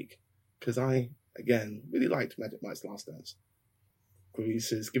this week, because I, again, really liked Magic Mike's Last Dance.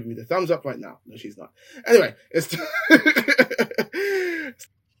 Clarice is giving me the thumbs up right now. No, she's not. Anyway, it's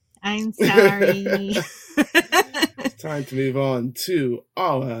I'm sorry. It's time to move on to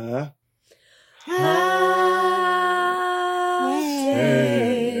our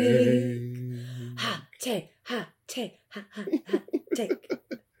take.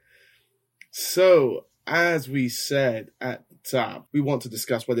 So, as we said at the top, we want to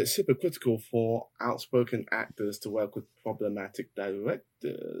discuss whether it's hypocritical for outspoken actors to work with problematic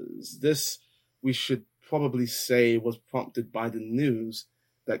directors. This, we should probably say, was prompted by the news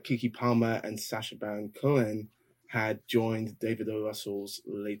that Keke Palmer and Sacha Baron Cohen had joined David O. Russell's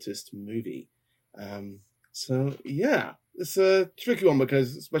latest movie. So, yeah, it's a tricky one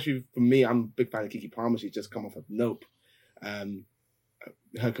because, especially for me, I'm a big fan of Keke Palmer. She's just come off of Nope.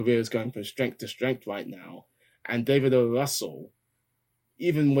 Her career is going from strength to strength right now. And David O. Russell,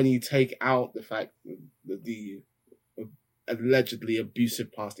 even when you take out the fact that the allegedly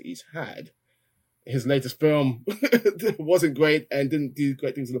abusive past that he's had, his latest film wasn't great and didn't do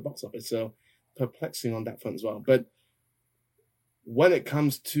great things in the box office. So perplexing on that front as well. But when it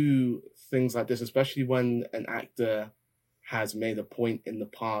comes to things like this, especially when an actor has made a point in the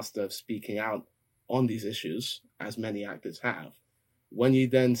past of speaking out on these issues, as many actors have, when you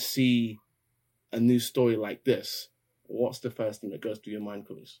then see a new story like this, what's the first thing that goes through your mind,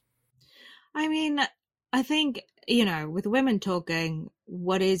 Chris? I mean, I think, with women talking,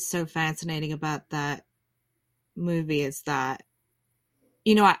 what is so fascinating about that movie is that,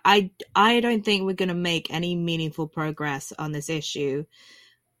 I don't think we're going to make any meaningful progress on this issue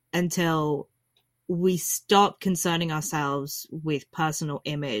until we stop concerning ourselves with personal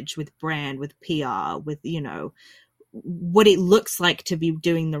image, with brand, with PR, with, what it looks like to be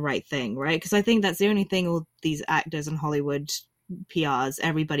doing the right thing, right? Because I think that's the only thing all these actors and Hollywood PRs,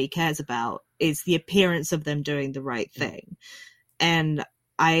 everybody cares about, is the appearance of them doing the right thing. And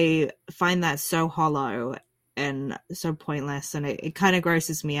I find that so hollow and so pointless, and it kind of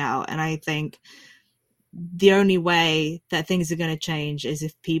grosses me out. And I think the only way that things are going to change is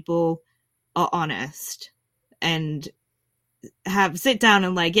if people are honest and sit down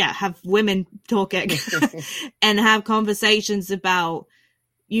and have women talking and have conversations about,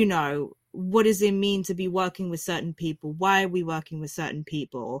 what does it mean to be working with certain people? Why are we working with certain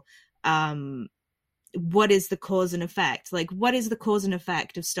people? What is the cause and effect? What is the cause and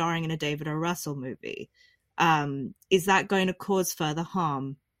effect of starring in a David O. Russell movie? Is that going to cause further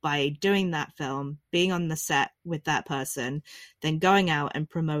harm by doing that film, being on the set with that person, then going out and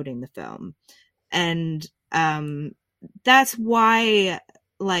promoting the film? And that's why,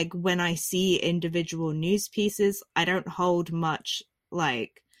 when I see individual news pieces, I don't hold much,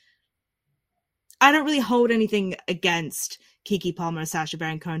 I don't really hold anything against Keke Palmer and Sacha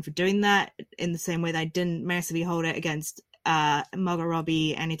Baron Cohen for doing that, in the same way that I didn't massively hold it against Margot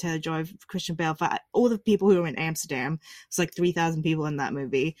Robbie, Anya Taylor-Joy, Christian Bale, for all the people who were in Amsterdam. It's 3,000 people in that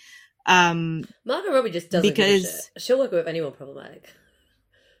movie. Margot Robbie just doesn't give a shit. She'll work with anyone problematic.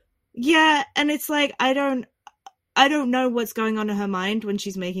 Yeah, and it's I don't know what's going on in her mind when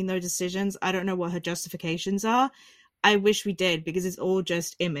she's making those decisions. I don't know what her justifications are. I wish we did, because it's all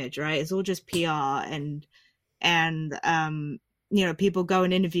just image, right? It's all just PR and people go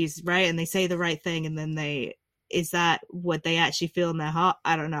in interviews, right? And they say the right thing, and then is that what they actually feel in their heart?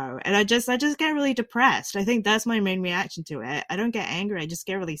 I don't know. And I just get really depressed. I think that's my main reaction to it. I don't get angry. I just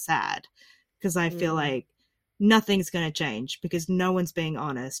get really sad, because I feel like nothing's going to change because no one's being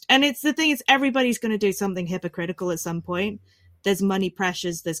honest. And the thing is, everybody's going to do something hypocritical at some point. There's money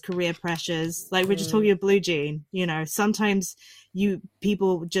pressures, there's career pressures. We're just talking about Blue Jean, sometimes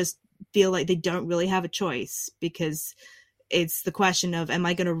people just feel like they don't really have a choice, because it's the question of, am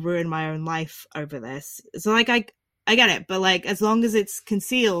I going to ruin my own life over this? So I get it, but as long as it's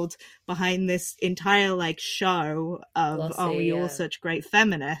concealed behind this entire show of, we're all such great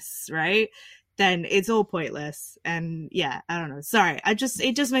feminists, right? Then it's all pointless. And yeah, I don't know. Sorry. It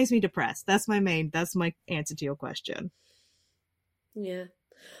just makes me depressed. That's my answer to your question. Yeah.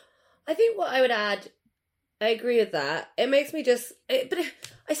 I think what I would add, I agree with that. It makes me but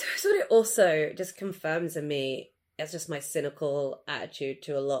I suppose what it also just confirms in me, it's just my cynical attitude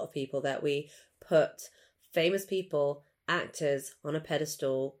to a lot of people, that we put famous people, actors, on a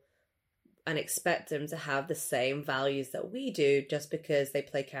pedestal and expect them to have the same values that we do just because they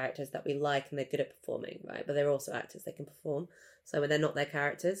play characters that we like and they're good at performing, right? But they're also actors, they can perform. So when they're not their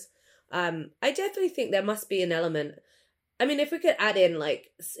characters. I definitely think there must be an element. I mean, if we could add in,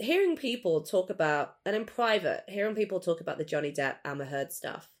 hearing people talk about, and in private, hearing people talk about the Johnny Depp, Amber Heard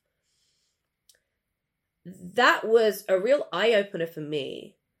stuff. that was a real eye-opener for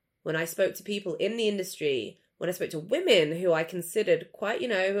me when I spoke to people in the industry, when I spoke to women who I considered quite,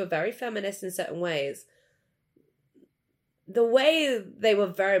 who are very feminist in certain ways. The way they were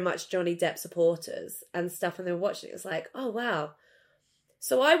very much Johnny Depp supporters and stuff, and they were watching it, it's like, oh, wow.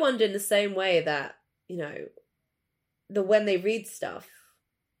 So I wonder in the same way that, when they read stuff,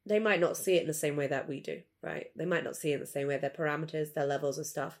 they might not see it in the same way that we do, right? They might not see it in the same way, their parameters, their levels of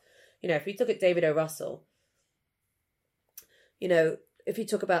stuff. If you look at David O. Russell, if you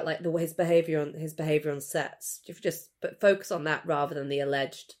talk about like his behavior on sets, if you just focus on that rather than the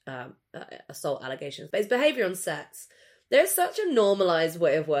alleged assault allegations, but his behavior on sets, there's such a normalized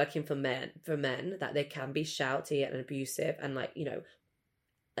way of working for men that they can be shouty and abusive and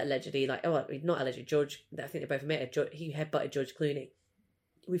allegedly not allegedly George. I think they both admitted he headbutted George Clooney.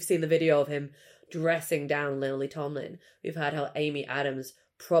 We've seen the video of him dressing down Lily Tomlin. We've heard how Amy Adams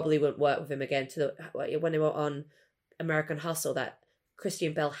probably wouldn't work with him again when they were on American Hustle, that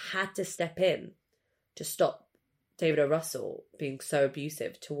Christian Bale had to step in to stop David O. Russell being so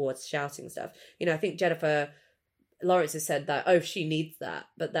abusive towards shouting stuff. I think Jennifer Lawrence has said that, she needs that.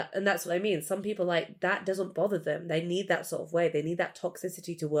 And that's what I mean. Some people that doesn't bother them. They need that sort of way. They need that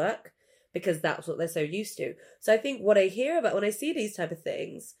toxicity to work because that's what they're so used to. So I think what I hear about when I see these type of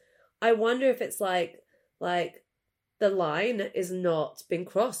things, I wonder if it's like the line is not being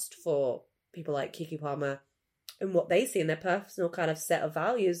crossed for people like Keke Palmer and what they see in their personal kind of set of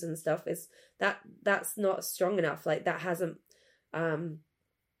values and stuff is that's not strong enough. Like that hasn't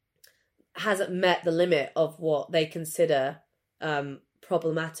met the limit of what they consider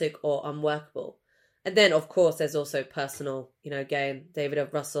problematic or unworkable. And then, of course, there's also personal, gain. David O.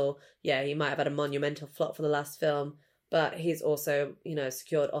 Russell, he might have had a monumental flop for the last film, but he's also,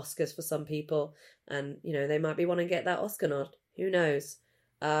 secured Oscars for some people. And, they might be wanting to get that Oscar nod. Who knows?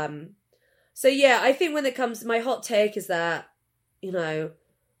 So, I think when it comes, my hot take is that,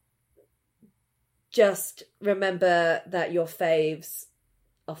 just remember that your faves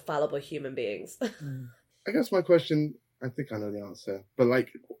are fallible human beings. I guess my question, I think I know the answer, but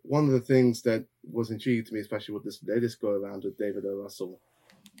one of the things that was intriguing to me, especially with this latest go around with David O. Russell,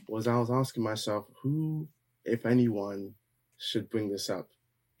 was I was asking myself, who, if anyone, should bring this up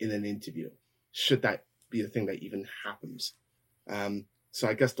in an interview? Should that be a thing that even happens? So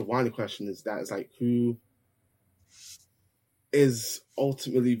I guess the wider question is who is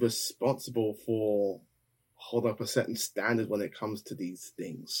ultimately responsible for hold up a certain standard when it comes to these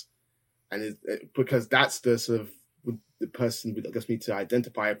things? And because that's the sort of the person we need to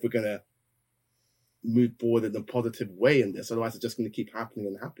identify if we're going to move forward in a positive way in this. Otherwise, it's just going to keep happening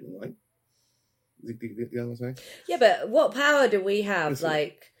and happening, right? You know what I'm saying? Yeah, but what power do we have?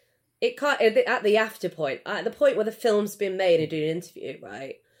 It can't at the after point, at the point where the film's been made and do an interview,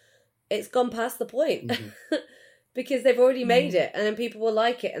 right? It's gone past the point. Mm-hmm. Because they've already made it, and then people will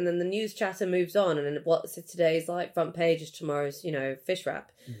like it, and then the news chatter moves on, and then what's today's front page is tomorrow's, fish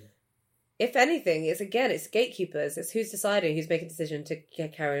wrap. Mm-hmm. If anything, it's gatekeepers. It's who's deciding, who's making a decision to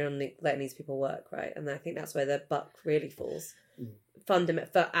carry on letting these people work, right? And I think that's where the buck really falls. Mm-hmm.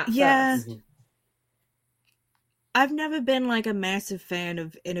 First. Mm-hmm. I've never been a massive fan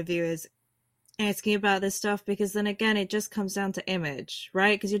of interviewers asking about this stuff because then again it just comes down to image,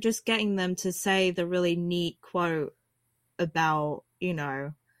 right? Because you're just getting them to say the really neat quote about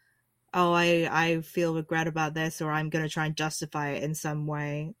I feel regret about this, or I'm going to try and justify it in some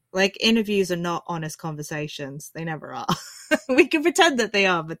way. Interviews are not honest conversations. They never are. We can pretend that they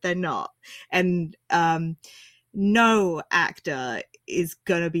are, but they're not. And no actor is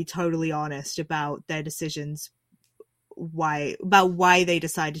going to be totally honest about their decisions, why they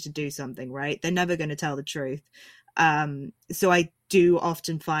decided to do something, right? They're never going to tell the truth. So I do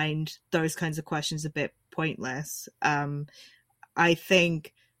often find those kinds of questions a bit pointless. I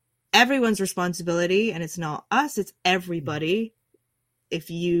think everyone's responsibility, and it's not us, it's everybody. If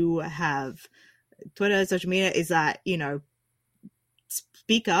you have Twitter, social media, is that,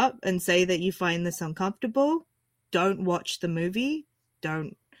 speak up and say that you find this uncomfortable. Don't watch the movie.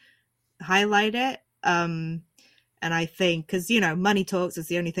 Don't highlight it. And I think, because, money talks, is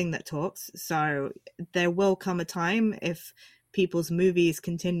the only thing that talks. So there will come a time if people's movies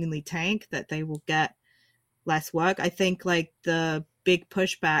continually tank that they will get less work. I think the big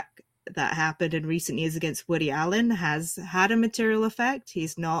pushback that happened in recent years against Woody Allen has had a material effect.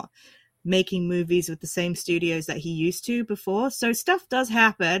 He's not making movies with the same studios that he used to before. So stuff does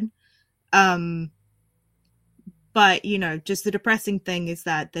happen. But, just the depressing thing is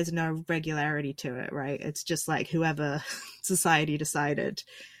that there's no regularity to it, right? It's just whoever society decided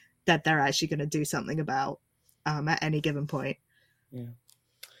that they're actually going to do something about at any given point. Yeah.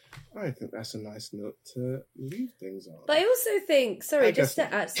 I think that's a nice note to leave things on. But I also think, sorry, I just guess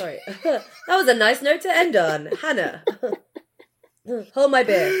to add, sorry, that was a nice note to end on. Hannah, hold my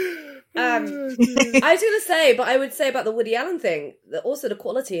beer. I was going to say, but I would say about the Woody Allen thing, that also the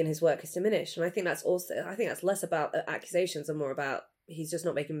quality in his work is diminished. And I think that's less about accusations and more about he's just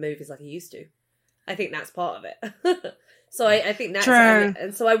not making movies like he used to. I think that's part of it. So I think that's,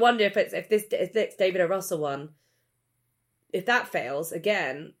 and so I wonder if this David O. Russell one, if that fails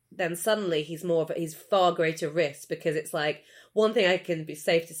again, then suddenly he's far greater risk, because it's like, one thing I can be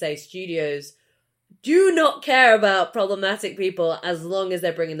safe to say, studios do not care about problematic people as long as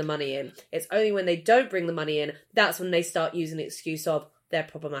they're bringing the money in. It's only when they don't bring the money in, that's when they start using the excuse of they're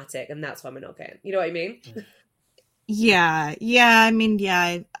problematic, and that's why we're not getting. You know what I mean? Yeah. I mean,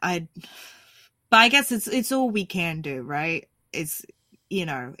 yeah, but I guess it's all we can do, right? It's,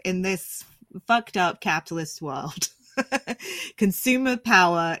 in this fucked up capitalist world, consumer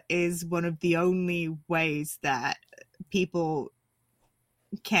power is one of the only ways that people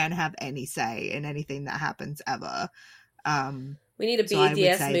can have any say in anything that happens ever. We need a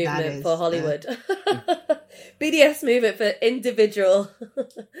BDS movement for Hollywood. BDS movement for individual.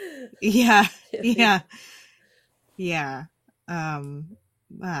 Yeah. I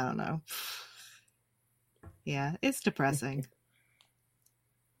don't know. Yeah, it's depressing.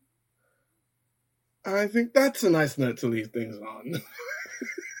 I think that's a nice note to leave things on.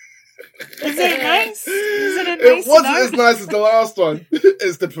 Is it nice? It wasn't as nice as the last one.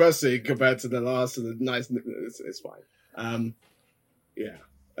 It's depressing compared to the last, and the nice. It's fine.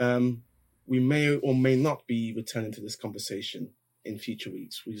 We may or may not be returning to this conversation in future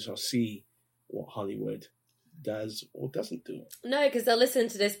weeks. We shall see what Hollywood does or doesn't do. No, because they'll listen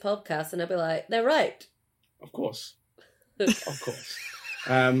to this podcast and they'll be like, they're right. Of course. No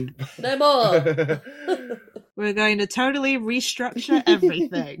more. We're going to totally restructure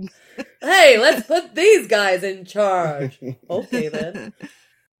everything. Hey, let's put these guys in charge. Okay, then.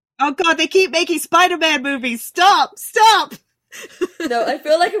 Oh God, they keep making Spider-Man movies. Stop! No, I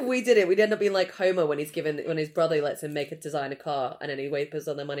feel like if we did it, we'd end up being like Homer when his brother lets him design a car, and then he wavers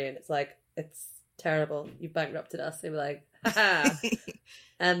on the money, and it's like, it's terrible. You've bankrupted us. They'd be like, ha.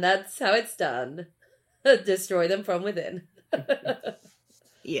 And that's how it's done. Destroy them from within.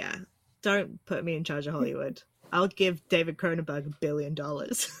 Yeah. Don't put me in charge of Hollywood. I would give David Cronenberg $1 billion.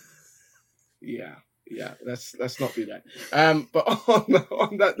 Yeah. Let's not do that. But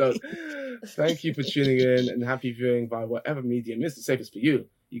on that note, thank you for tuning in, and happy viewing by whatever medium is the safest for you.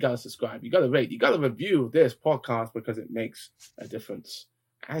 You gotta subscribe, you gotta rate, you gotta review this podcast, because it makes a difference.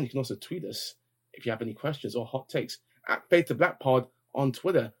 And you can also tweet us if you have any questions or hot takes at Fade to Black Pod on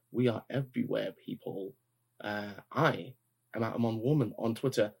Twitter. We are everywhere, people. I am at Amon Woman on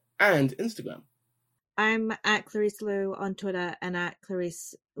Twitter and Instagram. I'm at Clarice Lou on Twitter and at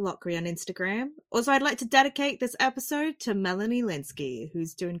Clarice Lockery on Instagram. Also, I'd like to dedicate this episode to Melanie Linsky,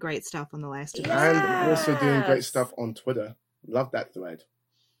 who's doing great stuff on The Last of Us. And also doing great stuff on Twitter. Love that thread.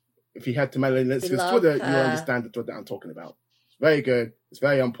 If you head to Melanie Linsky's Twitter, you understand the Twitter I'm talking about. It's very good. It's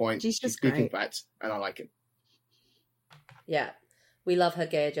very on point. She's speaking facts, and I like it. Yeah. We love her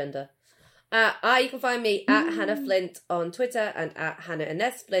gay agenda. You can find me at Hannah Flint on Twitter and at Hannah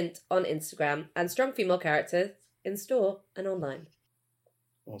Ines Flint on Instagram, and Strong Female Characters in store and online.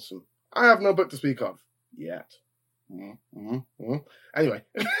 Awesome. I have no book to speak of yet. Anyway.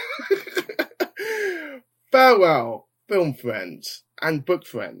 Farewell, film friends and book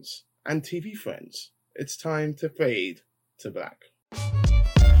friends and TV friends. It's time to fade to black.